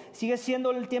cambiado, sigue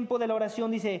siendo el tiempo de la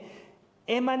oración. Dice,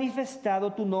 he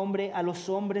manifestado tu nombre a los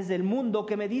hombres del mundo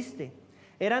que me diste.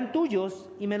 Eran tuyos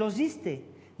y me los diste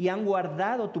y han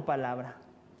guardado tu palabra.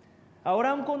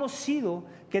 Ahora han conocido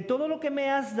que todo lo que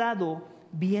me has dado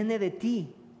viene de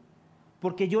ti.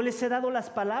 Porque yo les he dado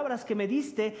las palabras que me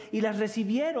diste y las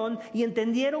recibieron y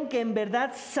entendieron que en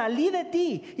verdad salí de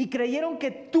ti y creyeron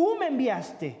que tú me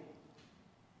enviaste.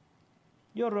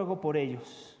 Yo ruego por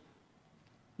ellos,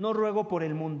 no ruego por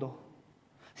el mundo,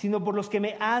 sino por los que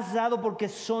me has dado porque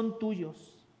son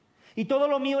tuyos. Y todo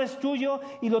lo mío es tuyo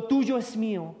y lo tuyo es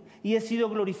mío y he sido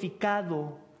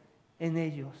glorificado en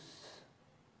ellos.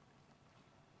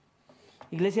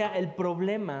 Iglesia, el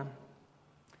problema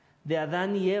de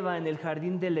Adán y Eva en el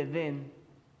jardín del Edén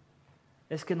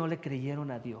es que no le creyeron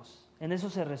a Dios. En eso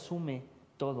se resume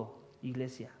todo,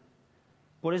 iglesia.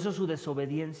 Por eso su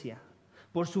desobediencia,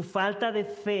 por su falta de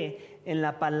fe en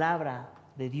la palabra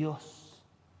de Dios.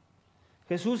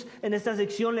 Jesús en esta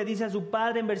sección le dice a su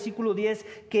Padre en versículo 10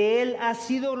 que Él ha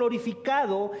sido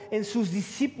glorificado en sus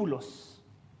discípulos.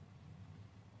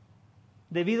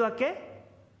 ¿Debido a qué?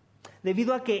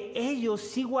 Debido a que ellos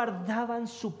sí guardaban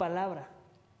su palabra.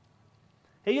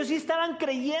 Ellos sí estaban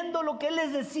creyendo lo que Él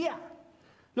les decía.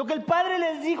 Lo que el Padre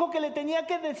les dijo que le tenía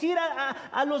que decir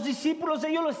a los discípulos,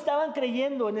 ellos lo estaban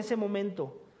creyendo en ese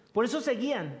momento. Por eso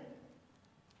seguían.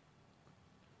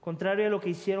 Contrario a lo que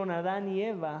hicieron Adán y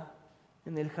Eva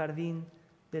en el jardín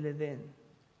del Edén.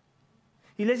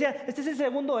 Iglesia, este es el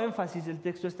segundo énfasis del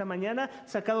texto esta mañana,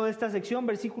 sacado de esta sección,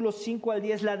 versículos 5 al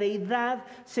 10. La deidad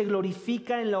se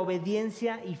glorifica en la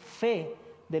obediencia y fe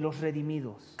de los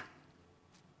redimidos.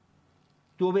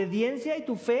 Tu obediencia y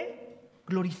tu fe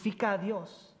glorifica a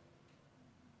Dios.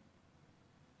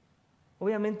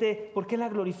 Obviamente, ¿por qué la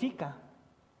glorifica?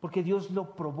 Porque Dios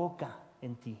lo provoca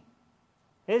en ti.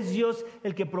 Es Dios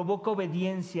el que provoca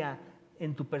obediencia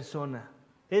en tu persona.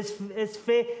 Es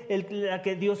fe la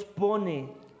que Dios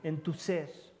pone en tu ser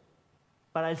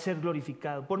para el ser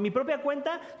glorificado. Por mi propia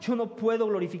cuenta, yo no puedo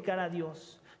glorificar a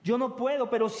Dios. Yo no puedo,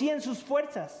 pero sí en sus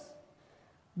fuerzas.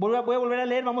 Voy a volver a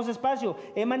leer, vamos despacio.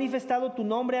 He manifestado tu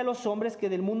nombre a los hombres que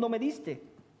del mundo me diste.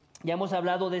 Ya hemos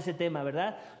hablado de ese tema,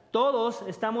 ¿verdad? Todos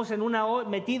estamos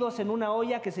metidos en una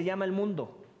olla que se llama el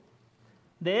mundo.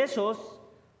 De esos,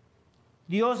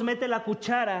 Dios mete la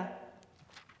cuchara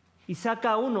y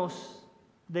saca a unos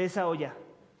de esa olla,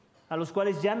 a los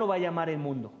cuales ya no va a llamar el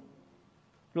mundo.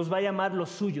 Los va a llamar los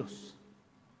suyos,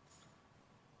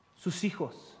 sus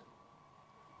hijos,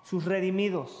 sus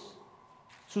redimidos,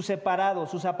 sus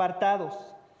separados, sus apartados.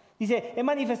 Dice, he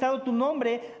manifestado tu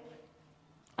nombre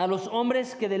a los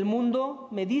hombres que del mundo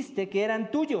me diste, que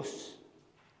eran tuyos,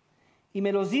 y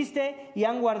me los diste y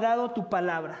han guardado tu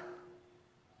palabra.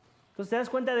 Entonces, ¿te das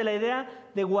cuenta de la idea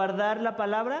de guardar la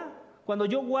palabra? Cuando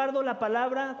yo guardo la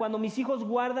palabra, cuando mis hijos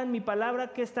guardan mi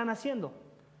palabra, ¿qué están haciendo?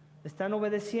 Están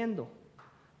obedeciendo.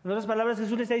 En otras palabras,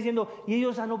 Jesús le está diciendo, y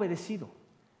ellos han obedecido.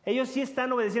 Ellos sí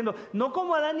están obedeciendo. No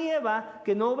como Adán y Eva,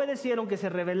 que no obedecieron, que se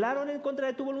rebelaron en contra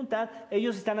de tu voluntad.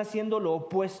 Ellos están haciendo lo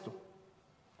opuesto.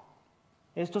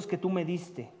 Estos que tú me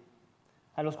diste,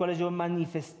 a los cuales yo he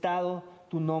manifestado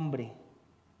tu nombre.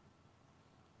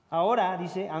 Ahora,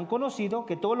 dice, han conocido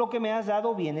que todo lo que me has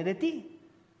dado viene de ti.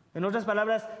 En otras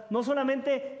palabras, no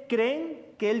solamente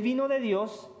creen que Él vino de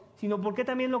Dios, sino porque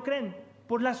también lo creen,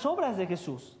 por las obras de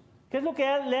Jesús. ¿Qué es lo que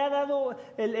le ha dado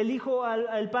el Hijo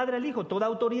al Padre al Hijo? Toda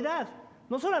autoridad.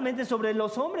 No solamente sobre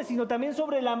los hombres, sino también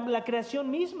sobre la creación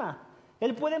misma.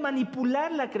 Él puede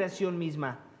manipular la creación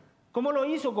misma. ¿Cómo lo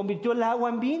hizo? Convirtió el agua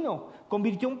en vino,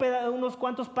 convirtió unos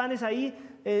cuantos panes ahí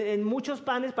en muchos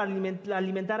panes para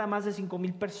alimentar a más de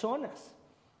 5,000 personas.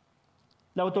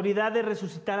 La autoridad de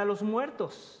resucitar a los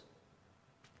muertos.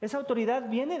 Esa autoridad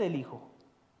viene del Hijo.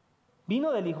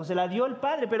 Vino del Hijo, se la dio el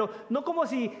Padre, pero no como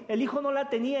si el Hijo no la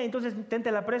tenía, entonces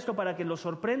te la presto para que lo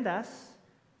sorprendas.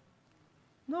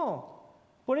 No.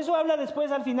 Por eso habla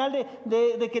después al final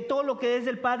de que todo lo que es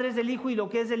del Padre es del Hijo y lo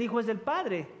que es del Hijo es del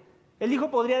Padre. El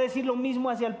Hijo podría decir lo mismo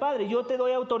hacia el Padre. Yo te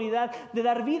doy autoridad de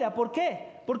dar vida. ¿Por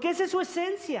qué? Porque esa es su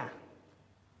esencia.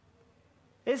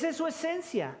 Esa es su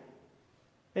esencia.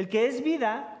 El que es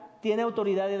vida tiene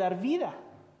autoridad de dar vida.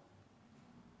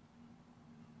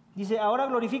 Dice, ahora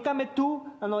glorifícame tú.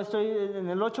 Estoy en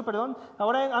el 8, perdón.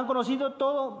 Ahora han conocido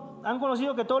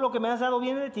que todo lo que me has dado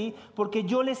viene de ti, porque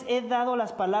yo les he dado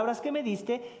las palabras que me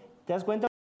diste. ¿Te das cuenta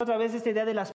otra vez esta idea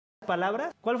de las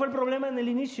palabras? ¿Cuál fue el problema en el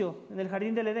inicio, en el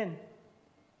jardín del Edén?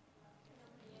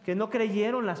 Que no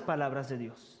creyeron las palabras de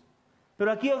Dios.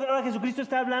 Pero aquí ahora Jesucristo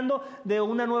está hablando de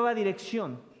una nueva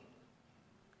dirección,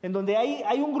 en donde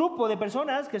hay un grupo de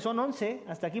personas que son 11,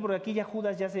 hasta aquí, porque aquí ya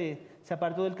Judas ya se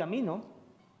apartó del camino,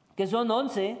 que son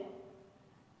 11,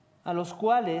 a los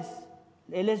cuales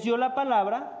Él les dio la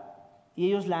palabra y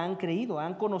ellos la han creído,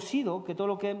 han conocido que todo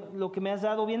lo que me has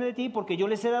dado viene de ti, porque yo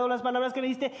les he dado las palabras que me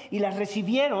diste, y las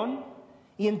recibieron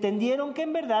y entendieron que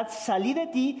en verdad salí de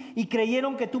ti y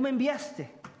creyeron que tú me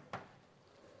enviaste.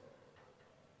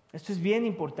 Esto es bien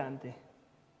importante.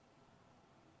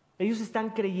 Ellos están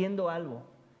creyendo algo,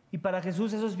 y para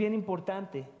Jesús eso es bien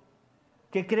importante,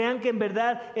 que crean que en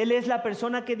verdad Él es la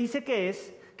persona que dice que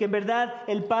es, que en verdad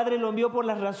el Padre lo envió por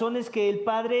las razones que el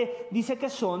Padre dice que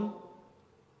son,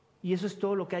 y eso es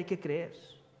todo lo que hay que creer.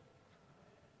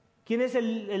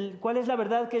 ¿Cuál es la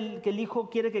verdad que el Hijo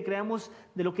quiere que creamos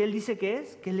de lo que Él dice que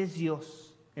es? Que Él es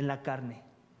Dios en la carne.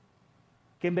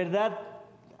 Que en verdad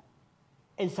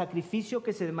el sacrificio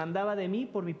que se demandaba de mí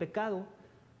por mi pecado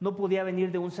no podía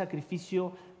venir de un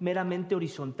sacrificio meramente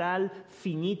horizontal,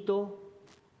 finito,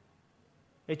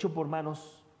 hecho por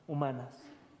manos humanas.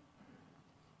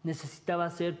 Necesitaba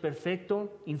ser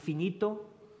perfecto, infinito,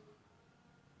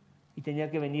 y tenía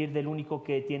que venir del único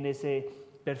que tiene ese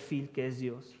perfil, que es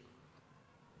Dios.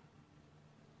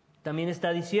 También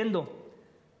está diciendo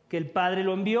que el Padre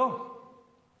lo envió.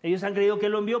 Ellos han creído que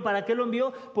Él lo envió. ¿Para qué lo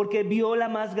envió? Porque vio la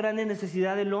más grande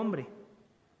necesidad del hombre.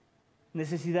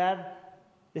 Necesidad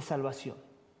de salvación,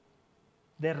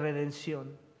 de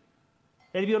redención.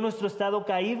 Él vio nuestro estado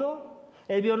caído.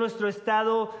 Él vio nuestro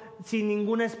estado sin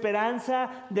ninguna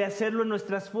esperanza de hacerlo en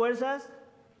nuestras fuerzas.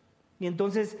 Y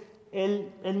entonces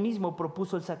Él mismo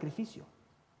propuso el sacrificio.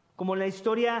 Como la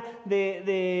historia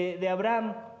de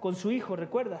Abraham con su hijo,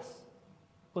 ¿recuerdas?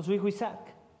 Con su hijo Isaac.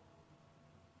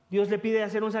 Dios le pide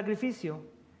hacer un sacrificio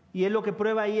y Él lo que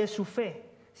prueba ahí es su fe.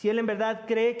 Si Él en verdad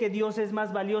cree que Dios es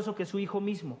más valioso que su hijo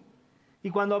mismo. Y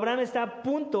cuando Abraham está a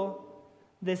punto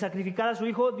de sacrificar a su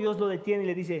hijo, Dios lo detiene y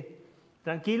le dice,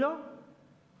 tranquilo,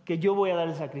 que yo voy a dar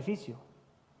el sacrificio,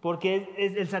 porque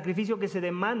es el sacrificio que se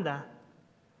demanda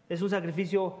es un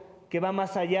sacrificio que va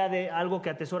más allá de algo que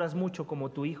atesoras mucho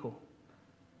como tu hijo.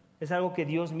 Es algo que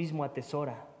Dios mismo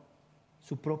atesora,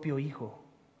 su propio Hijo.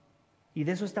 Y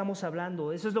de eso estamos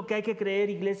hablando. Eso es lo que hay que creer,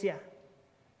 iglesia.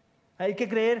 Hay que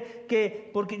creer que,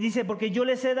 porque yo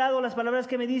les he dado las palabras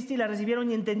que me diste y las recibieron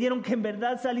y entendieron que en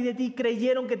verdad salí de ti y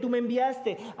creyeron que tú me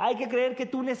enviaste. Hay que creer que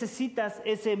tú necesitas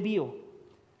ese envío,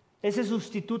 ese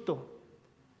sustituto.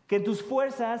 Que en tus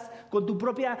fuerzas, con tu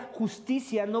propia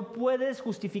justicia, no puedes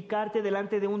justificarte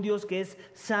delante de un Dios que es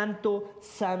santo,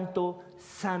 santo,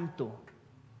 santo,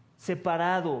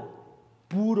 separado,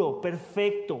 puro,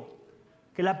 perfecto.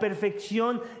 Que la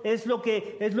perfección es lo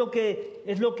que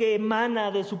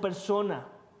emana de su persona,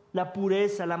 la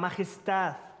pureza, la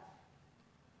majestad.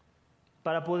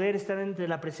 Para poder estar entre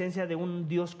la presencia de un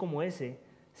Dios como ese,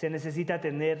 se necesita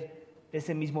tener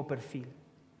ese mismo perfil.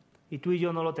 Y tú y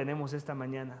yo no lo tenemos esta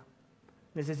mañana.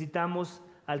 Necesitamos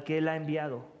al que Él ha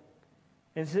enviado.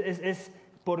 Es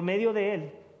por medio de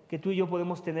Él que tú y yo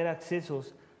podemos tener acceso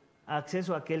a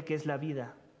aquel que es la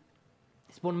vida.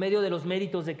 Es por medio de los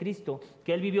méritos de Cristo,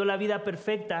 que Él vivió la vida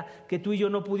perfecta que tú y yo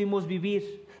no pudimos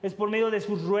vivir. Es por medio de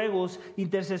sus ruegos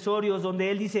intercesorios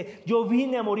donde Él dice, yo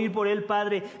vine a morir por Él,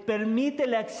 Padre,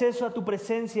 permítele acceso a tu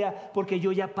presencia porque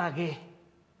yo ya pagué.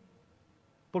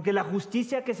 Porque la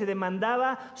justicia que se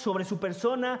demandaba sobre su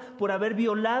persona por haber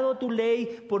violado tu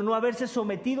ley, por no haberse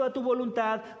sometido a tu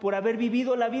voluntad, por haber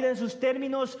vivido la vida en sus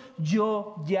términos,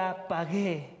 yo ya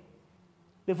pagué.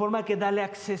 De forma que dale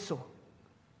acceso.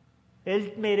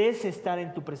 Él merece estar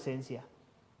en tu presencia.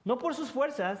 No por sus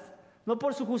fuerzas, no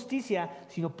por su justicia,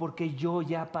 sino porque yo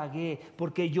ya pagué,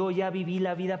 porque yo ya viví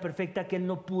la vida perfecta que Él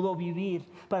no pudo vivir,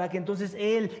 para que entonces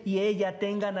Él y ella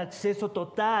tengan acceso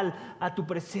total a tu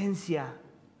presencia.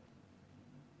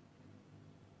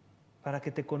 Para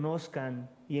que te conozcan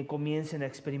y comiencen a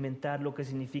experimentar lo que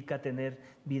significa tener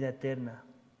vida eterna.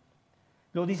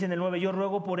 Lo dice en el 9, yo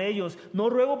ruego por ellos, no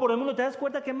ruego por el mundo. ¿Te das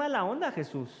cuenta qué mala onda,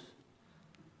 Jesús?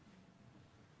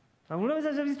 ¿Alguna vez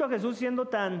has visto a Jesús siendo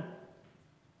tan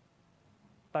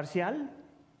parcial?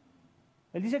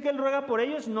 Él dice que Él ruega por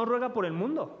ellos, no ruega por el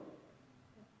mundo.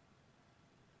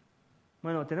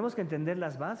 Bueno, tenemos que entender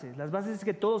las bases. Las bases es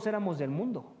que todos éramos del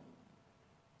mundo.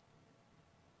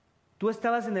 Tú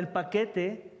estabas en el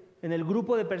paquete, en el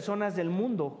grupo de personas del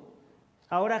mundo.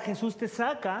 Ahora Jesús te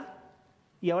saca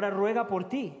y ahora ruega por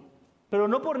ti. Pero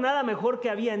no por nada mejor que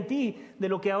había en ti de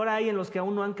lo que ahora hay en los que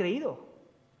aún no han creído,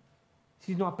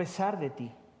 sino a pesar de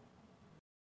ti.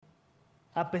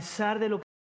 A pesar de lo que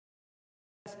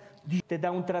Dios te da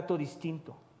un trato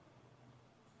distinto.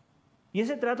 Y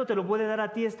ese trato te lo puede dar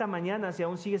a ti esta mañana si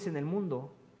aún sigues en el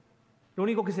mundo. Lo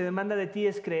único que se demanda de ti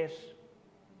es creer.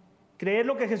 Creer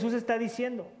lo que Jesús está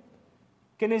diciendo.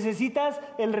 Que necesitas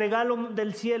el regalo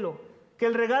del cielo. Que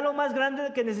el regalo más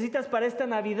grande que necesitas para esta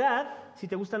Navidad, si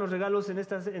te gustan los regalos en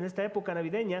esta época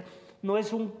navideña, no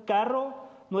es un carro,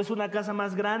 no es una casa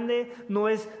más grande, no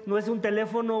es un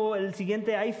teléfono, el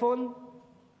siguiente iPhone.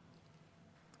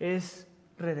 Es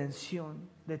redención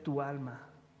de tu alma.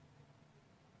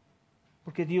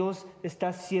 Porque Dios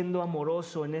está siendo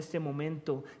amoroso en este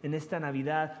momento, en esta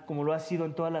Navidad, como lo ha sido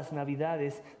en todas las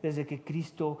Navidades, desde que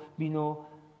Cristo vino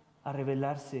a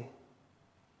revelarse.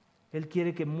 Él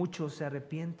quiere que muchos se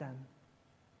arrepientan.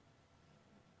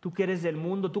 Tú que eres del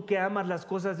mundo, tú que amas las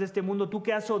cosas de este mundo, tú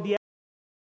que has odiado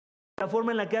la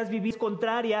forma en la que has vivido,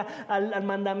 contraria al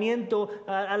mandamiento,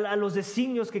 a los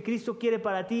designios que Cristo quiere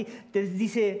para ti, te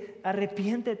dice,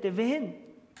 arrepiéntete,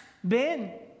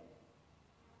 ven.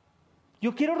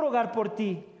 Yo quiero rogar por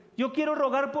ti.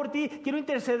 Quiero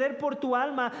interceder por tu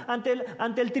alma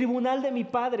ante el tribunal de mi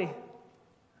Padre.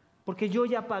 Porque yo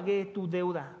ya pagué tu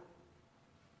deuda.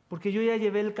 Porque yo ya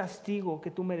llevé el castigo que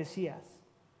tú merecías.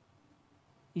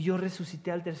 Y yo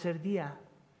resucité al tercer día,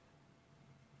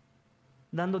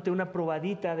 dándote una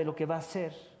probadita de lo que va a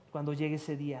ser cuando llegue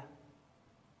ese día.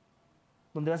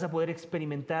 Donde vas a poder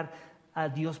experimentar a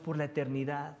Dios por la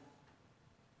eternidad.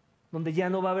 Donde ya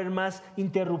no va a haber más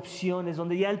interrupciones,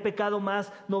 donde ya el pecado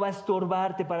más no va a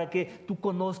estorbarte para que tú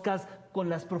conozcas con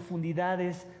las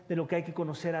profundidades de lo que hay que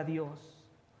conocer a Dios.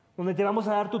 Donde te vamos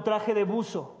a dar tu traje de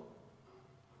buzo.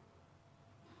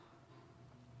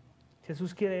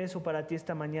 Jesús quiere eso para ti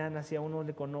esta mañana si aún no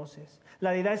le conoces.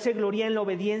 La deidad se gloria en la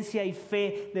obediencia y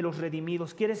fe de los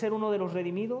redimidos. ¿Quieres ser uno de los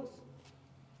redimidos?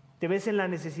 ¿Te ves en la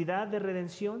necesidad de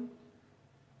redención?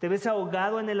 ¿Te ves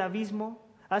ahogado en el abismo?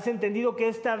 ¿Has entendido que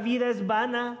esta vida es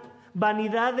vana?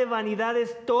 Vanidad de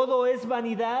vanidades, todo es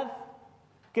vanidad.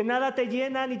 Que nada te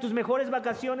llena, ni tus mejores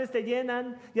vacaciones te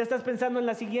llenan. Ya estás pensando en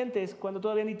las siguientes, cuando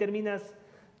todavía ni terminas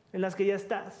en las que ya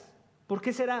estás. ¿Por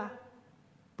qué será?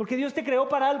 Porque Dios te creó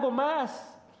para algo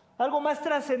más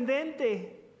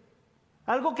trascendente,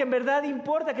 algo que en verdad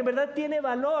importa, que en verdad tiene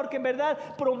valor, que en verdad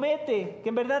promete, que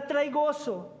en verdad trae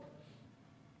gozo.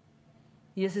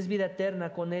 Y esa es vida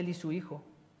eterna con Él y su Hijo.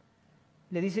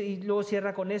 Le dice, y luego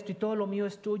cierra con esto: y todo lo mío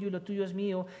es tuyo y lo tuyo es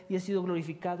mío, y he sido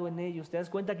glorificado en ellos. ¿Te das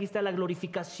cuenta? Aquí está la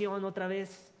glorificación otra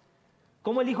vez.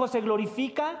 ¿Cómo el Hijo se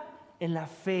glorifica? En la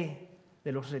fe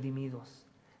de los redimidos,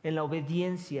 en la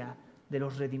obediencia de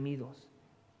los redimidos.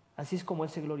 Así es como Él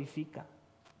se glorifica.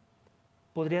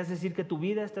 ¿Podrías decir que tu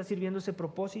vida está sirviendo ese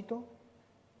propósito?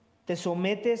 ¿Te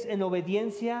sometes en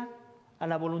obediencia a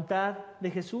la voluntad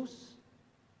de Jesús?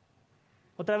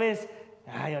 Otra vez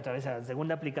a la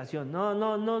segunda aplicación. No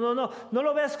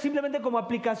lo veas simplemente como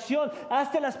aplicación.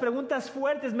 Hazte las preguntas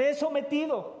fuertes. Me he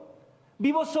sometido.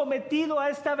 Vivo sometido a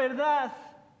esta verdad.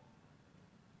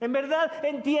 En verdad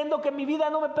entiendo que mi vida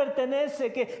no me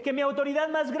pertenece, que mi autoridad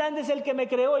más grande es el que me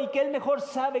creó y que Él mejor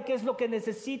sabe qué es lo que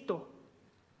necesito.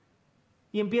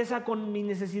 Y empieza con mi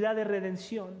necesidad de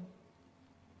redención.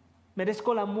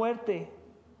 Merezco la muerte.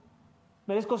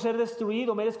 Merezco ser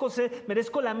destruido.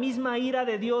 Merezco la misma ira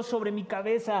de Dios sobre mi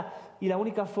cabeza. Y la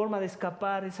única forma de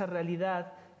escapar esa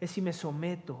realidad es si me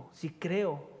someto, si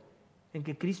creo en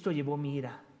que Cristo llevó mi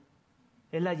ira.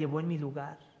 Él la llevó en mi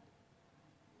lugar.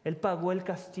 Él pagó el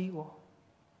castigo.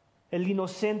 El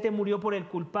inocente murió por el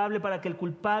culpable para que el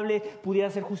culpable pudiera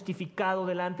ser justificado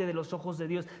delante de los ojos de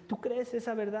Dios. ¿Tú crees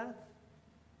esa verdad?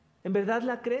 ¿En verdad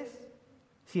la crees?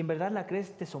 Si en verdad la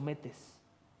crees, te sometes.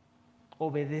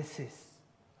 Obedeces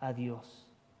a Dios.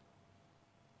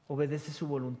 Obedeces su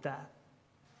voluntad.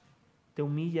 Te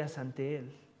humillas ante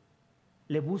Él.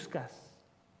 Le buscas.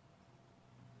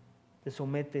 Te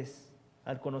sometes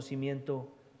al conocimiento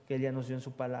que Él ya nos dio en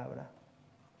su palabra.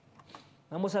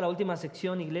 Vamos a la última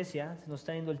sección, iglesia, se nos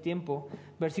está yendo el tiempo.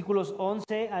 Versículos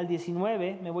 11 al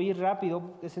 19, me voy a ir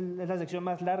rápido, es la sección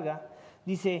más larga.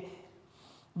 Dice,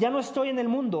 ya no estoy en el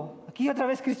mundo. Aquí otra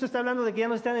vez Cristo está hablando de que ya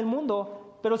no está en el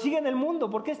mundo, pero sigue en el mundo.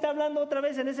 ¿Por qué está hablando otra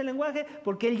vez en ese lenguaje?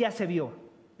 Porque Él ya se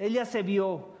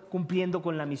vio cumpliendo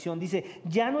con la misión. Dice,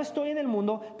 ya no estoy en el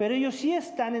mundo, pero ellos sí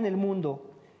están en el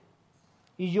mundo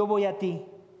y yo voy a ti.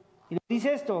 Y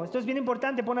dice esto es bien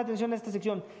importante, pon atención a esta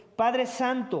sección. Padre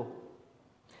Santo,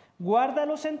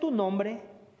 guárdalos en tu nombre,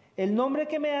 el nombre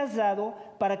que me has dado,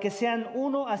 para que sean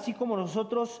uno, así como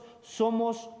nosotros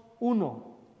somos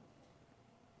uno.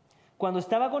 Cuando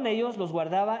estaba con ellos, los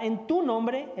guardaba en tu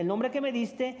nombre, el nombre que me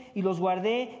diste, y los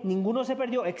guardé, ninguno se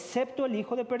perdió, excepto el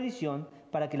hijo de perdición,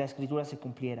 para que la escritura se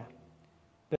cumpliera.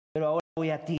 Pero ahora voy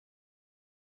a ti,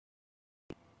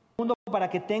 para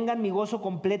que tengan mi gozo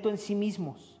completo en sí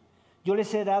mismos. Yo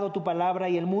les he dado tu palabra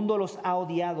y el mundo los ha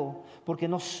odiado, porque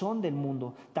no son del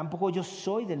mundo, tampoco yo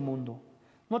soy del mundo.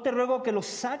 No te ruego que los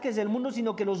saques del mundo,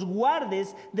 sino que los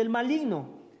guardes del maligno.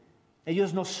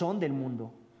 Ellos no son del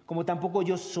mundo, como tampoco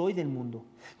yo soy del mundo.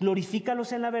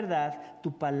 Glorifícalos en la verdad,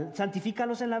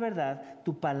 santifícalos en la verdad,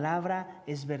 tu palabra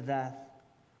es verdad.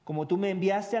 Como tú me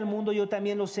enviaste al mundo, yo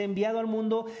también los he enviado al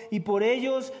mundo, y por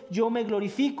ellos yo me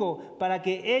glorifico,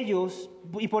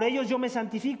 y por ellos yo me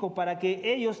santifico, para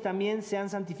que ellos también sean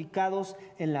santificados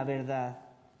en la verdad.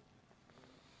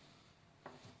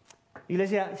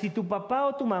 Iglesia, si tu papá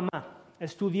o tu mamá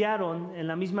estudiaron en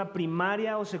la misma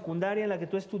primaria o secundaria en la que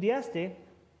tú estudiaste,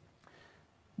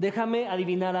 déjame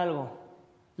adivinar algo.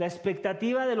 La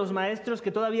expectativa de los maestros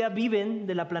que todavía viven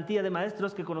de la plantilla de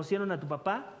maestros que conocieron a tu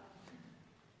papá,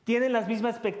 tienen la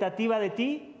misma expectativa de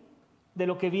ti de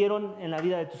lo que vieron en la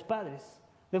vida de tus padres.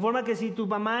 De forma que si tu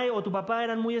mamá o tu papá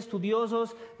eran muy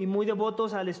estudiosos y muy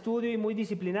devotos al estudio y muy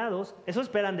disciplinados, eso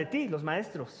esperan de ti, los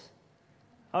maestros.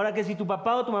 Ahora que si tu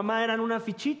papá o tu mamá eran una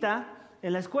fichita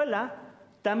en la escuela,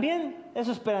 también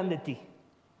eso esperan de ti.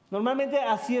 Normalmente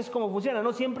así es como funciona.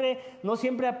 No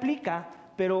siempre aplica,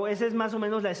 pero esa es más o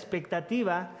menos la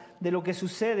expectativa de lo que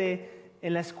sucede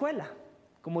en la escuela.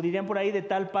 Como dirían por ahí, de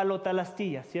tal palo, tal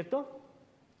astilla, ¿cierto?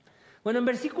 Bueno, en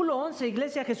versículo 11,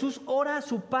 iglesia, Jesús ora a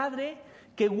su Padre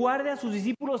que guarde a sus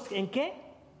discípulos, ¿en qué?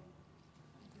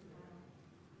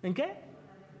 ¿En qué?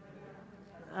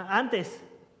 Antes.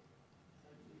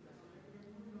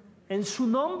 En su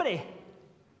nombre.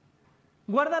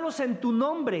 Guárdalos en tu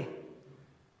nombre.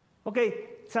 Ok,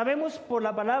 sabemos por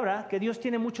la palabra que Dios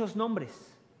tiene muchos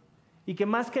nombres y que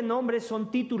más que nombres son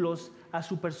títulos a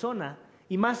su persona.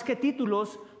 Y más que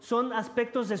títulos, son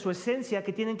aspectos de su esencia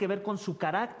que tienen que ver con su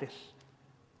carácter.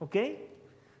 ¿Ok?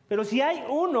 Pero si hay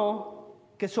uno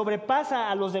que sobrepasa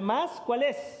a los demás, ¿cuál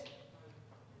es?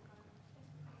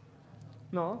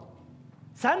 No.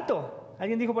 Santo.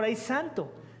 Alguien dijo por ahí,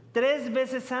 santo. 3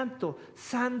 veces santo,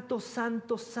 santo,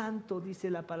 santo, santo, dice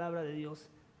la palabra de Dios.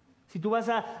 Si tú vas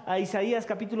a Isaías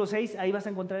capítulo 6, ahí vas a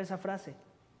encontrar esa frase.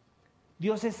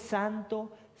 Dios es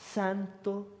santo,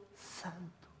 santo,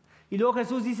 santo. Y luego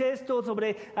Jesús dice esto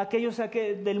sobre aquellos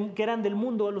que eran del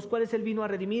mundo, los cuales Él vino a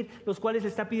redimir, los cuales le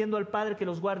está pidiendo al Padre que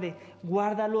los guarde.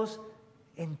 Guárdalos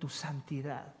en tu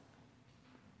santidad.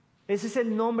 Ese es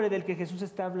el nombre del que Jesús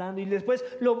está hablando. Y después,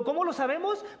 ¿cómo lo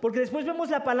sabemos? Porque después vemos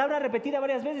la palabra repetida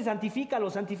varias veces.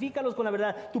 Santifícalos, santifícalos con la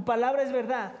verdad. Tu palabra es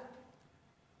verdad.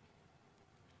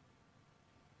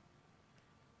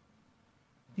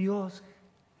 Dios,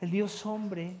 el Dios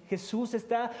hombre, Jesús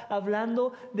está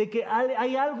hablando de que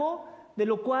hay algo de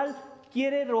lo cual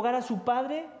quiere rogar a su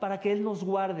Padre para que Él nos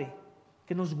guarde,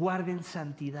 que nos guarde en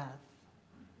santidad.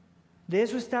 De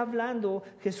eso está hablando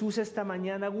Jesús esta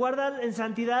mañana. Guarda en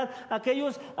santidad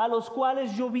aquellos a los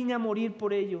cuales yo vine a morir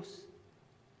por ellos.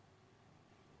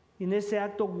 Y en ese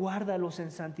acto guárdalos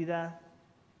en santidad.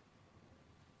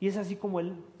 Y es así como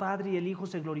el Padre y el Hijo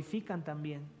se glorifican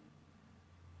también.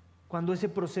 Cuando ese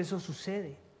proceso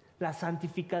sucede, la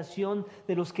santificación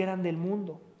de los que eran del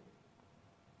mundo.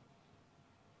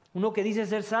 Uno que dice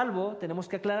ser salvo, tenemos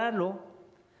que aclararlo,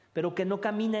 pero que no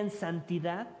camina en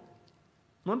santidad,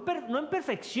 no en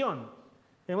perfección,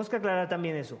 tenemos que aclarar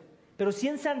también eso, pero sí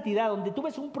en santidad, donde tú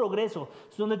ves un progreso,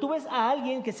 donde tú ves a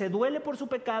alguien que se duele por su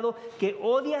pecado, que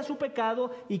odia su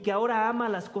pecado y que ahora ama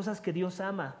las cosas que Dios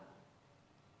ama.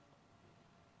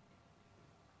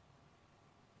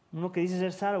 Uno que dice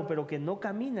ser salvo, pero que no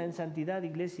camina en santidad,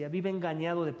 iglesia, vive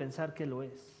engañado de pensar que lo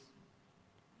es.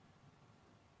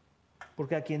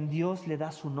 Porque a quien Dios le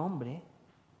da su nombre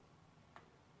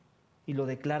y lo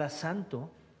declara santo,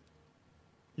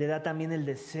 le da también el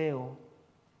deseo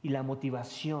y la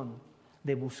motivación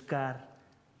de buscar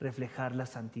reflejar la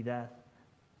santidad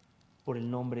por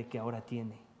el nombre que ahora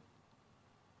tiene,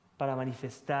 para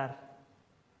manifestar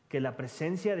que la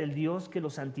presencia del Dios que lo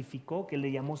santificó, que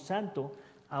le llamó santo,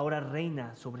 ahora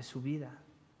reina sobre su vida.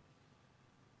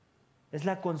 Es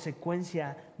la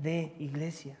consecuencia de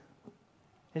iglesia.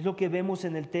 Es lo que vemos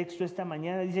en el texto esta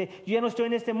mañana. Dice, yo ya no estoy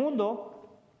en este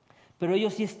mundo, pero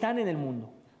ellos sí están en el mundo.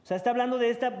 O sea, está hablando de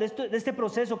este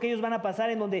proceso que ellos van a pasar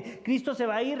en donde Cristo se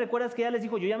va a ir. Recuerdas que ya les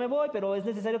dijo, yo ya me voy, pero es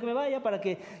necesario que me vaya para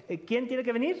que... ¿Quién tiene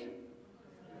que venir?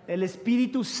 El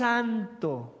Espíritu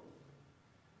Santo.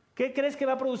 ¿Qué crees que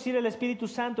va a producir el Espíritu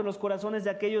Santo en los corazones de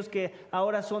aquellos que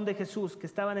ahora son de Jesús, que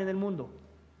estaban en el mundo?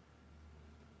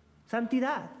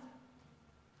 Santidad.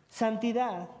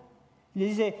 Santidad. Le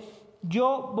dice,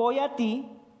 yo voy a ti,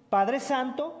 Padre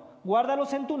Santo,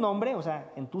 guárdalos en tu nombre, o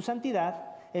sea, en tu santidad,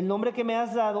 el nombre que me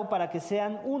has dado para que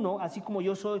sean uno, así como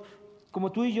yo soy,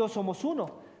 como tú y yo somos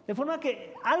uno. De forma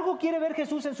que algo quiere ver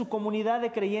Jesús en su comunidad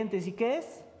de creyentes. ¿Y qué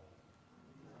es?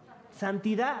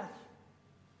 Santidad.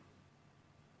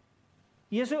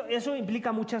 Y eso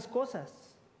implica muchas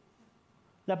cosas.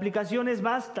 La aplicación es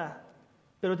vasta,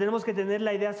 pero tenemos que tener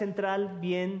la idea central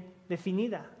bien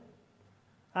definida.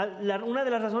 Una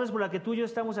de las razones por la que tú y yo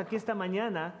estamos aquí esta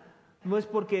mañana no es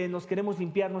porque nos queremos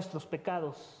limpiar nuestros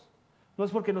pecados, no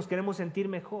es porque nos queremos sentir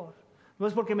mejor, no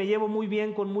es porque me llevo muy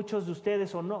bien con muchos de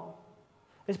ustedes o no,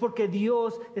 es porque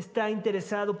Dios está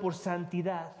interesado por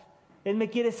santidad. Él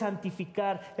me quiere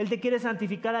santificar, Él te quiere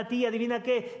santificar a ti, y adivina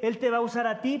qué, Él te va a usar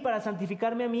a ti para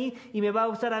santificarme a mí y me va a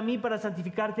usar a mí para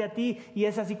santificarte a ti, y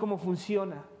es así como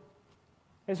funciona.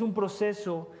 Es un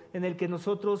proceso en el que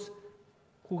nosotros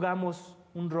jugamos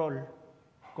un rol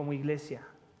como iglesia,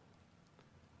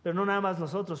 pero no nada más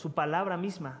nosotros, su palabra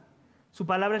misma. Su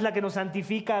palabra es la que nos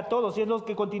santifica a todos, y es lo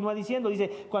que continúa diciendo.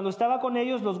 Dice, cuando estaba con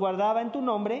ellos los guardaba en tu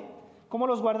nombre. ¿Cómo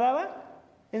los guardaba?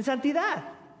 En santidad.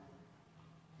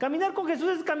 Caminar con Jesús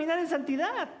es caminar en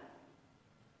santidad.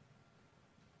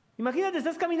 Imagínate,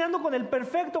 estás caminando con el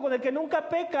perfecto, con el que nunca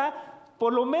peca,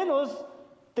 por lo menos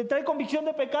te trae convicción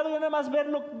de pecado y nada más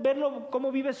verlo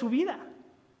cómo vive su vida.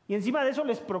 Y encima de eso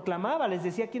les proclamaba, les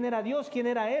decía quién era Dios, quién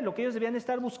era Él, lo que ellos debían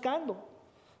estar buscando.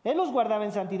 Él los guardaba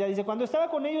en santidad. Dice, cuando estaba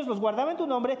con ellos los guardaba en tu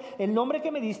nombre, el nombre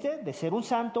que me diste de ser un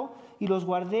santo, y los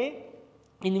guardé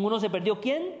y ninguno se perdió.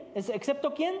 ¿Quién?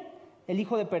 ¿Excepto quién? El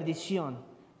hijo de perdición,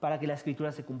 para que la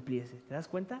escritura se cumpliese. ¿Te das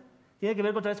cuenta? Tiene que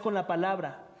ver otra vez con la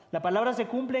palabra. La palabra se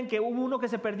cumple en que hubo uno que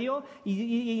se perdió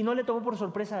y no le tomó por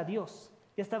sorpresa a Dios.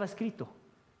 Ya estaba escrito.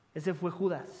 Ese fue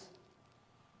Judas.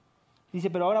 Dice,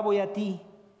 pero ahora voy a ti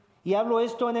y hablo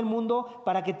esto en el mundo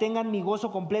para que tengan mi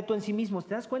gozo completo en sí mismos.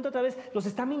 ¿Te das cuenta otra vez? Los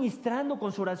está ministrando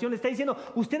con su oración. Le está diciendo,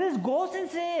 ustedes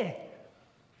gócense.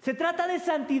 Se trata de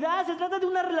santidad, se trata de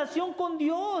una relación con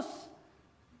Dios.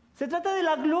 Se trata de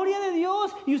la gloria de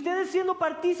Dios y ustedes siendo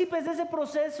partícipes de ese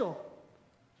proceso.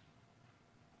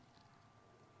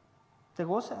 ¿Te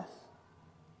gozas?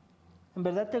 ¿En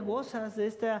verdad te gozas de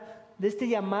este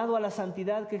llamado a la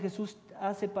santidad que Jesús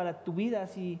hace para tu vida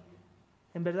si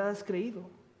en verdad has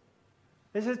creído?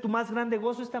 ¿Ese es tu más grande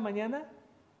gozo esta mañana?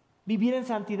 ¿Vivir en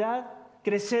santidad?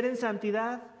 ¿Crecer en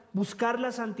santidad? ¿Buscar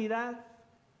la santidad?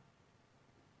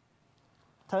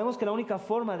 Sabemos que la única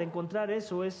forma de encontrar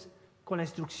eso es con la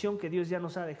instrucción que Dios ya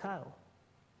nos ha dejado.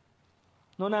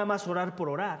 No nada más orar por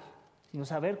orar, sino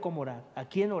saber cómo orar, a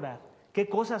quién orar, qué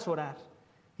cosas orar.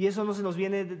 Y eso no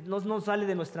nos sale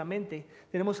de nuestra mente.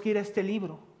 Tenemos que ir a este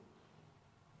libro.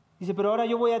 Dice, pero ahora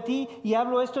yo voy a ti y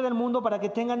hablo esto del mundo para que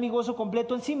tengan mi gozo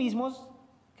completo en sí mismos.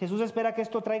 Jesús espera que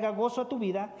esto traiga gozo a tu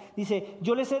vida. Dice,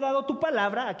 yo les he dado tu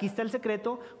palabra, aquí está el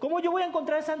secreto. ¿Cómo yo voy a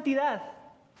encontrar santidad?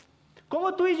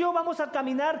 ¿Cómo tú y yo vamos a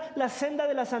caminar la senda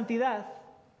de la santidad?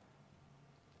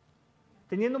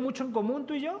 ¿Teniendo mucho en común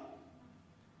tú y yo?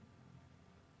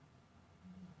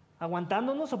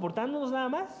 ¿Aguantándonos, soportándonos nada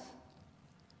más?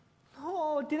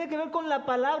 No, tiene que ver con la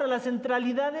palabra, la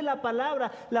centralidad de la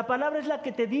palabra. La palabra es la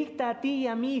que te dicta a ti y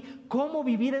a mí cómo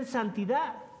vivir en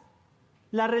santidad.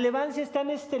 La relevancia está en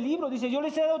este libro. Dice, yo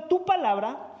les he dado tu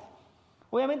palabra.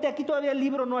 Obviamente aquí todavía el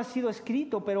libro no ha sido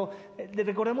escrito, pero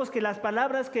recordemos que las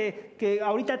palabras que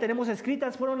ahorita tenemos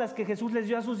escritas fueron las que Jesús les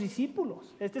dio a sus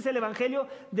discípulos. Este es el evangelio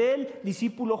del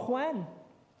discípulo Juan.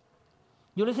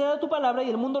 Yo les he dado tu palabra y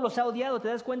el mundo los ha odiado. ¿Te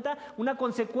das cuenta? Una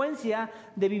consecuencia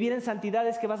de vivir en santidad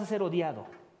es que vas a ser odiado.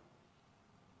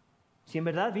 Si en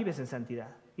verdad vives en santidad.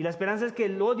 Y la esperanza es que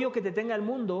el odio que te tenga el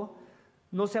mundo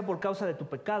no sea por causa de tu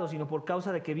pecado, sino por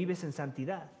causa de que vives en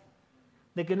santidad.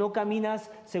 De que no caminas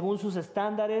según sus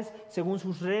estándares, según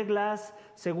sus reglas,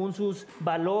 según sus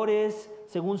valores,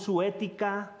 según su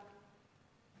ética.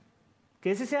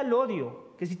 Que ese sea el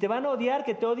odio. Que si te van a odiar,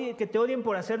 que te odien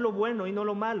por hacer lo bueno y no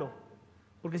lo malo.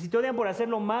 Porque si te odian por hacer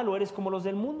lo malo, eres como los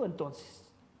del mundo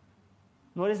entonces.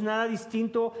 No eres nada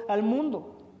distinto al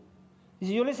mundo.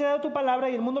 Dice, yo les he dado tu palabra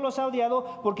y el mundo los ha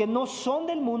odiado porque no son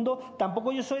del mundo,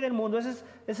 tampoco yo soy del mundo. Esa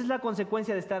es la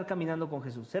consecuencia de estar caminando con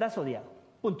Jesús. Serás odiado.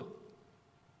 Punto.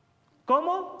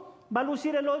 ¿Cómo va a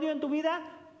lucir el odio en tu vida?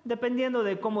 Dependiendo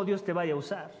de cómo Dios te vaya a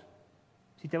usar.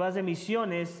 Si te vas de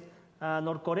misiones a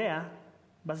Norcorea,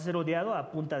 vas a ser odiado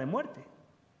a punta de muerte.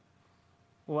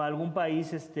 O a algún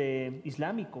país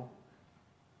islámico.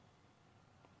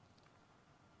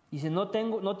 Dice, no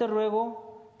te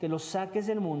ruego que los saques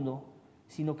del mundo,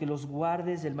 sino que los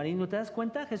guardes del maligno. ¿Te das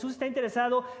cuenta? Jesús está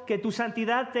interesado que tu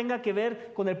santidad tenga que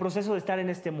ver con el proceso de estar en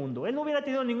este mundo. Él no hubiera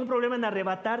tenido ningún problema en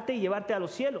arrebatarte y llevarte a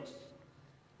los cielos.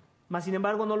 Mas, sin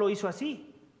embargo, no lo hizo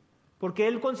así. Porque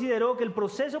Él consideró que el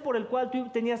proceso por el cual tú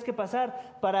tenías que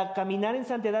pasar para caminar en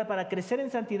santidad, para crecer en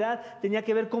santidad, tenía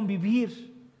que ver con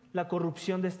vivir la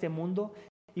corrupción de este mundo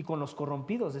y con los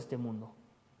corrompidos de este mundo.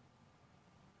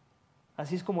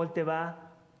 Así es como Él te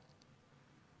va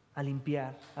a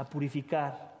limpiar, a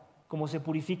purificar, como se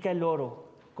purifica el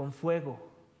oro, con fuego,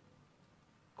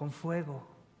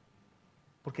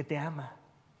 porque te ama.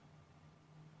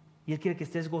 Y Él quiere que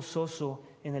estés gozoso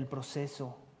en el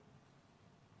proceso.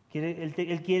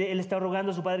 Él está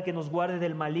rogando a su Padre que nos guarde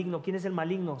del maligno. ¿Quién es el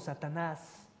maligno?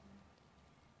 Satanás.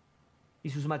 Y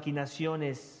sus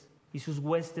maquinaciones y sus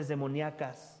huestes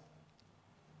demoníacas.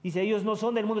 Dice, ellos no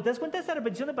son del mundo. ¿Te das cuenta de esta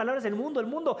repetición de palabras? El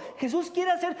mundo. Jesús quiere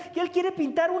Él quiere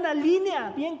pintar una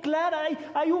línea bien clara.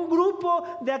 Hay un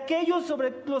grupo de aquellos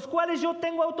sobre los cuales yo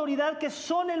tengo autoridad que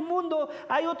son el mundo.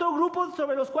 Hay otro grupo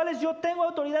sobre los cuales yo tengo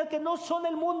autoridad que no son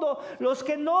el mundo. Los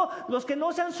que no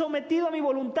se han sometido a mi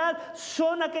voluntad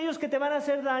son aquellos que te van a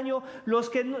hacer daño.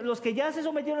 Los que ya se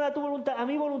sometieron a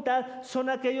mi voluntad, son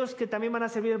aquellos que también van a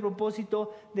servir el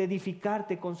propósito de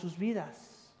edificarte con sus vidas.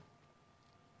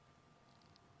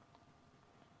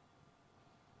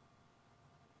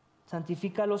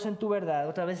 Santifícalos en tu verdad.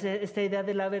 Otra vez esta idea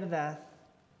de la verdad.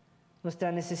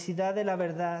 Nuestra necesidad de la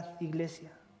verdad,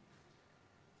 iglesia.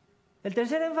 El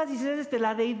tercer énfasis es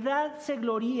la deidad se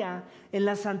gloría en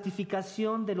la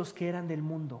santificación de los que eran del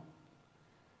mundo.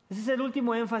 Ese es el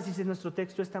último énfasis en nuestro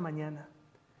texto esta mañana.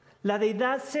 La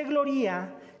deidad se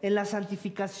gloría en la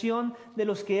santificación de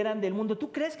los que eran del mundo.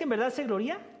 ¿Tú crees que en verdad se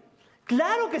gloría?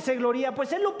 Claro que se gloría,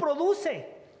 pues Él lo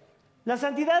produce. La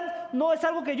santidad no es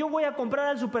algo que yo voy a comprar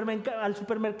al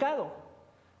supermercado.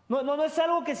 No es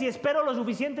algo que si espero lo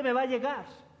suficiente me va a llegar.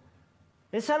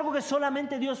 Es algo que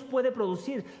solamente Dios puede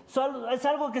producir. Es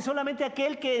algo que solamente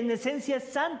aquel que en esencia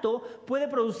es santo puede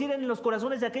producir en los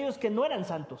corazones de aquellos que no eran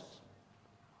santos.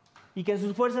 Y que en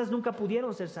sus fuerzas nunca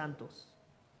pudieron ser santos.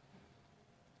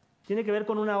 Tiene que ver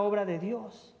con una obra de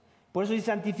Dios. Por eso dice,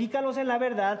 santifícalos en la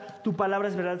verdad, tu palabra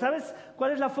es verdad. ¿Sabes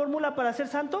cuál es la fórmula para ser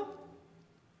santo?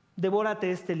 Devórate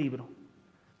este libro.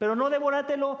 Pero no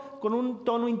devórátelo con un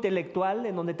tono intelectual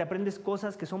en donde te aprendes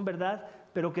cosas que son verdad,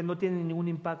 pero que no tienen ningún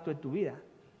impacto en tu vida.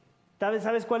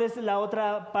 ¿Sabes cuál es la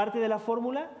otra parte de la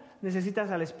fórmula?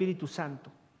 Necesitas al Espíritu Santo.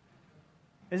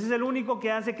 Ese es el único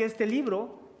que hace que este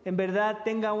libro en verdad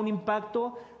tenga un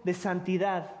impacto de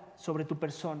santidad sobre tu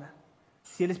persona.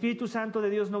 Si el Espíritu Santo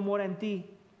de Dios no mora en ti,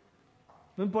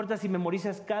 no importa si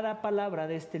memorizas cada palabra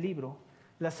de este libro,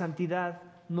 la santidad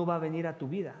no va a venir a tu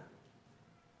vida.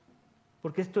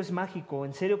 Porque esto es mágico,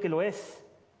 en serio que lo es.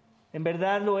 En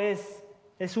verdad lo es.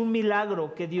 Es un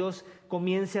milagro que Dios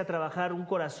comience a trabajar un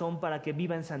corazón para que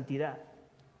viva en santidad.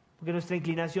 Porque nuestra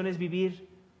inclinación es vivir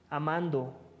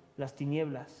amando las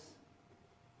tinieblas,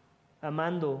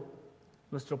 amando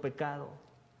nuestro pecado.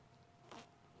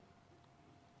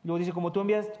 Luego dice, como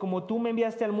tú me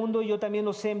enviaste al mundo, yo también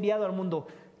los he enviado al mundo.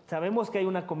 Sabemos que hay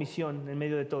una comisión en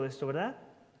medio de todo esto, ¿verdad?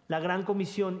 La gran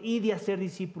comisión, y de hacer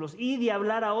discípulos, y de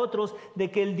hablar a otros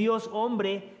de que el Dios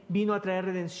hombre vino a traer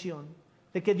redención,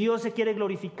 de que Dios se quiere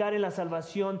glorificar en la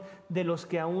salvación de los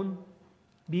que aún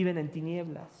viven en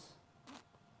tinieblas.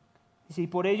 Dice, y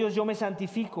por ellos yo me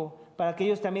santifico, para que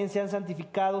ellos también sean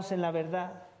santificados en la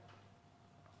verdad.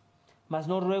 Mas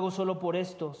no ruego solo por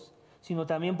estos, sino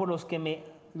también por los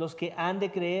que han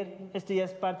de creer. Este ya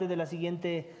es parte de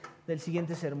del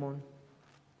siguiente sermón.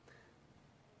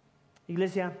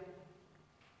 Iglesia,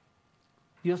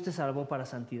 Dios te salvó para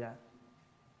santidad.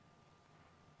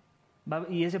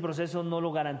 Y ese proceso no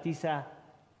lo garantiza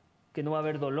que no va a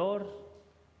haber dolor,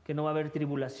 que no va a haber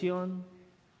tribulación,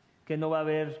 que no va a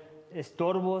haber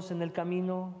estorbos en el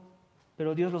camino,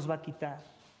 pero Dios los va a quitar.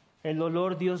 El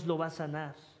dolor Dios lo va a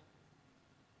sanar.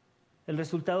 El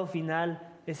resultado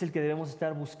final es el que debemos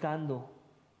estar buscando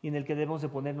y en el que debemos de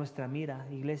poner nuestra mira,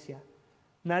 iglesia.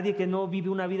 Nadie que no vive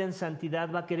una vida en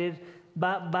santidad va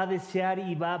a desear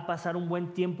y va a pasar un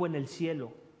buen tiempo en el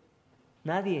cielo.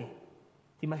 Nadie.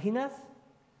 ¿Te imaginas?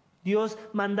 Dios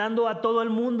mandando a todo el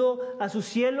mundo a su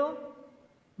cielo,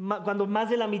 cuando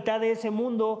más de la mitad de ese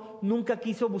mundo nunca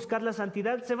quiso buscar la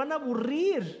santidad. Se van a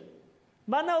aburrir,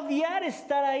 van a odiar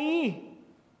estar ahí.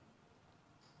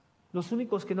 Los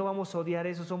únicos que no vamos a odiar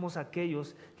eso somos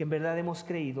aquellos que en verdad hemos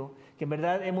creído, que en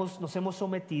verdad nos hemos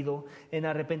sometido en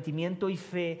arrepentimiento y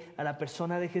fe a la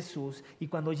persona de Jesús. Y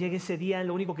cuando llegue ese día,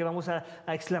 lo único que vamos a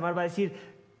exclamar va a decir,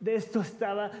 esto es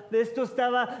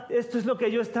lo que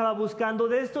yo estaba buscando,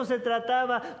 de esto se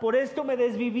trataba, por esto me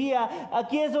desvivía,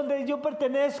 aquí es donde yo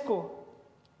pertenezco.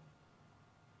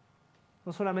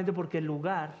 No solamente porque el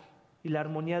lugar y la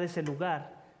armonía de ese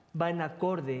lugar va en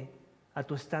acorde a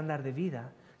tu estándar de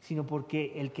vida, sino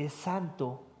porque el que es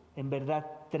santo, en verdad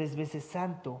 3 veces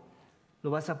santo,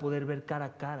 lo vas a poder ver cara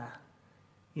a cara.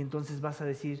 Y entonces vas a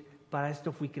decir, para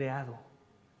esto fui creado,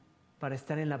 para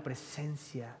estar en la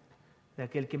presencia de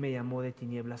aquel que me llamó de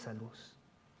tinieblas a luz.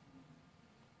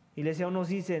 Iglesia,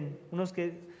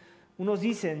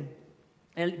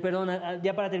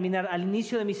 ya para terminar, al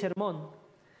inicio de mi sermón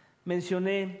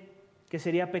mencioné que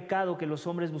sería pecado que los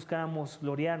hombres buscáramos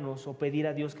gloriarnos o pedir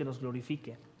a Dios que nos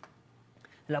glorifique.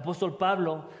 El apóstol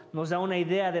Pablo nos da una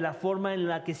idea de la forma en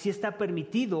la que sí está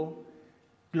permitido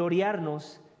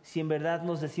gloriarnos si en verdad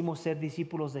nos decimos ser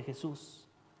discípulos de Jesús.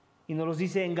 Y nos los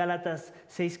dice en Gálatas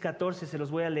 6:14, se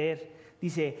los voy a leer.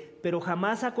 Dice, pero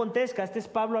jamás acontezca, este es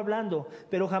Pablo hablando,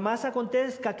 pero jamás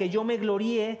acontezca que yo me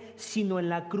gloríe sino en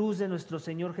la cruz de nuestro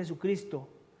Señor Jesucristo,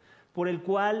 por el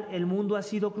cual el mundo ha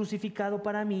sido crucificado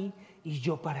para mí y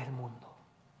yo para el mundo.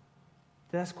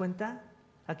 ¿Te das cuenta?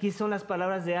 Aquí son las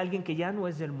palabras de alguien que ya no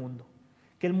es del mundo,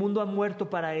 que el mundo ha muerto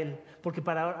para él, porque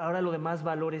para ahora lo de más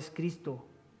valor es Cristo,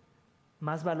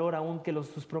 más valor aún que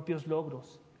sus propios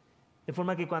logros. De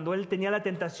forma que cuando él tenía la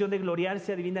tentación de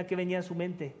gloriarse, adivina qué venía a su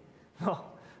mente.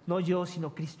 No yo,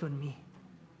 sino Cristo en mí.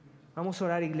 Vamos a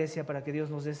orar, iglesia, para que Dios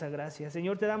nos dé esa gracia.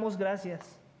 Señor, te damos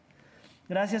gracias.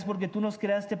 Gracias porque tú nos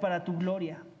creaste para tu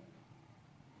gloria.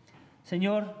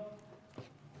 Señor,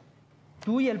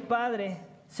 tú y el Padre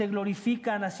se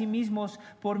glorifican a sí mismos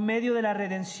por medio de la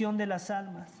redención de las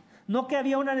almas. No que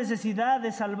había una necesidad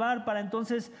de salvar para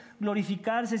entonces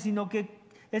glorificarse, sino que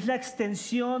es la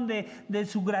extensión de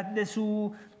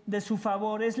su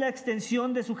favor, es la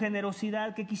extensión de su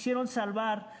generosidad, que quisieron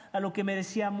salvar a lo que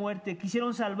merecía muerte,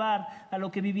 quisieron salvar a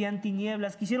lo que vivía en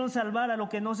tinieblas, quisieron salvar a lo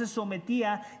que no se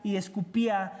sometía y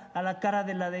escupía a la cara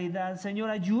de la deidad. Señor,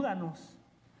 ayúdanos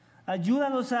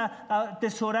a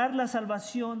atesorar la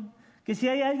salvación. Que si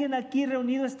hay alguien aquí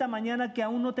reunido esta mañana que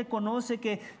aún no te conoce,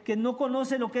 que no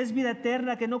conoce lo que es vida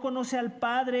eterna, que no conoce al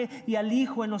Padre y al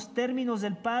Hijo en los términos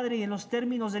del Padre y en los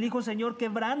términos del Hijo, Señor,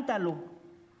 quebrántalo.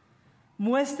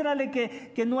 Muéstrale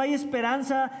que no hay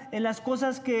esperanza en las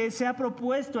cosas que se ha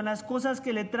propuesto, en las cosas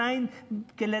que le traen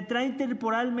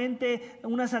temporalmente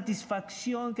una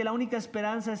satisfacción, que la única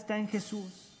esperanza está en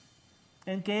Jesús,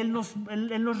 en que Él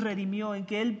nos redimió, en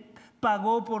que Él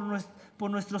pagó por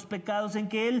nuestros pecados, en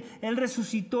que Él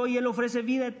resucitó y Él ofrece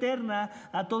vida eterna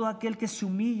a todo aquel que se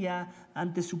humilla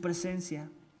ante su presencia.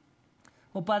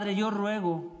 Oh Padre, yo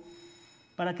ruego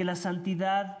para que la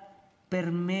santidad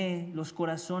permee los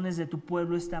corazones de tu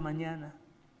pueblo esta mañana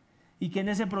y que en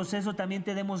ese proceso también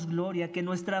te demos gloria, que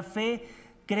nuestra fe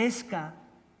crezca,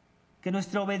 que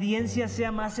nuestra obediencia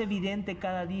sea más evidente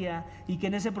cada día y que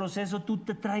en ese proceso tú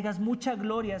te traigas mucha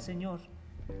gloria, Señor.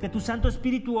 Que tu Santo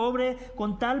Espíritu obre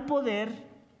con tal poder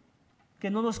que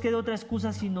no nos quede otra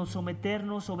excusa sino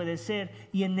someternos, obedecer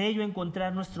y en ello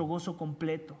encontrar nuestro gozo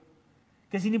completo.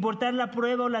 Que sin importar la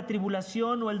prueba o la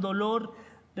tribulación o el dolor,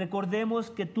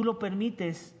 recordemos que tú lo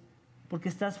permites porque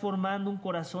estás formando un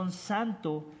corazón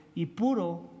santo y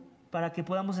puro para que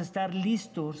podamos estar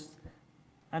listos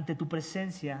ante tu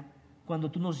presencia cuando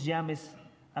tú nos llames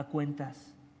a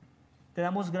cuentas. Te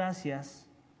damos gracias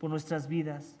por nuestras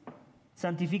vidas.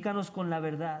 Santifícanos con la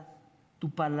verdad. Tu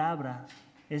palabra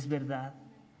es verdad.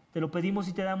 Te lo pedimos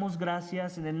y te damos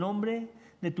gracias en el nombre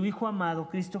de tu Hijo amado,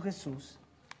 Cristo Jesús.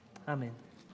 Amén.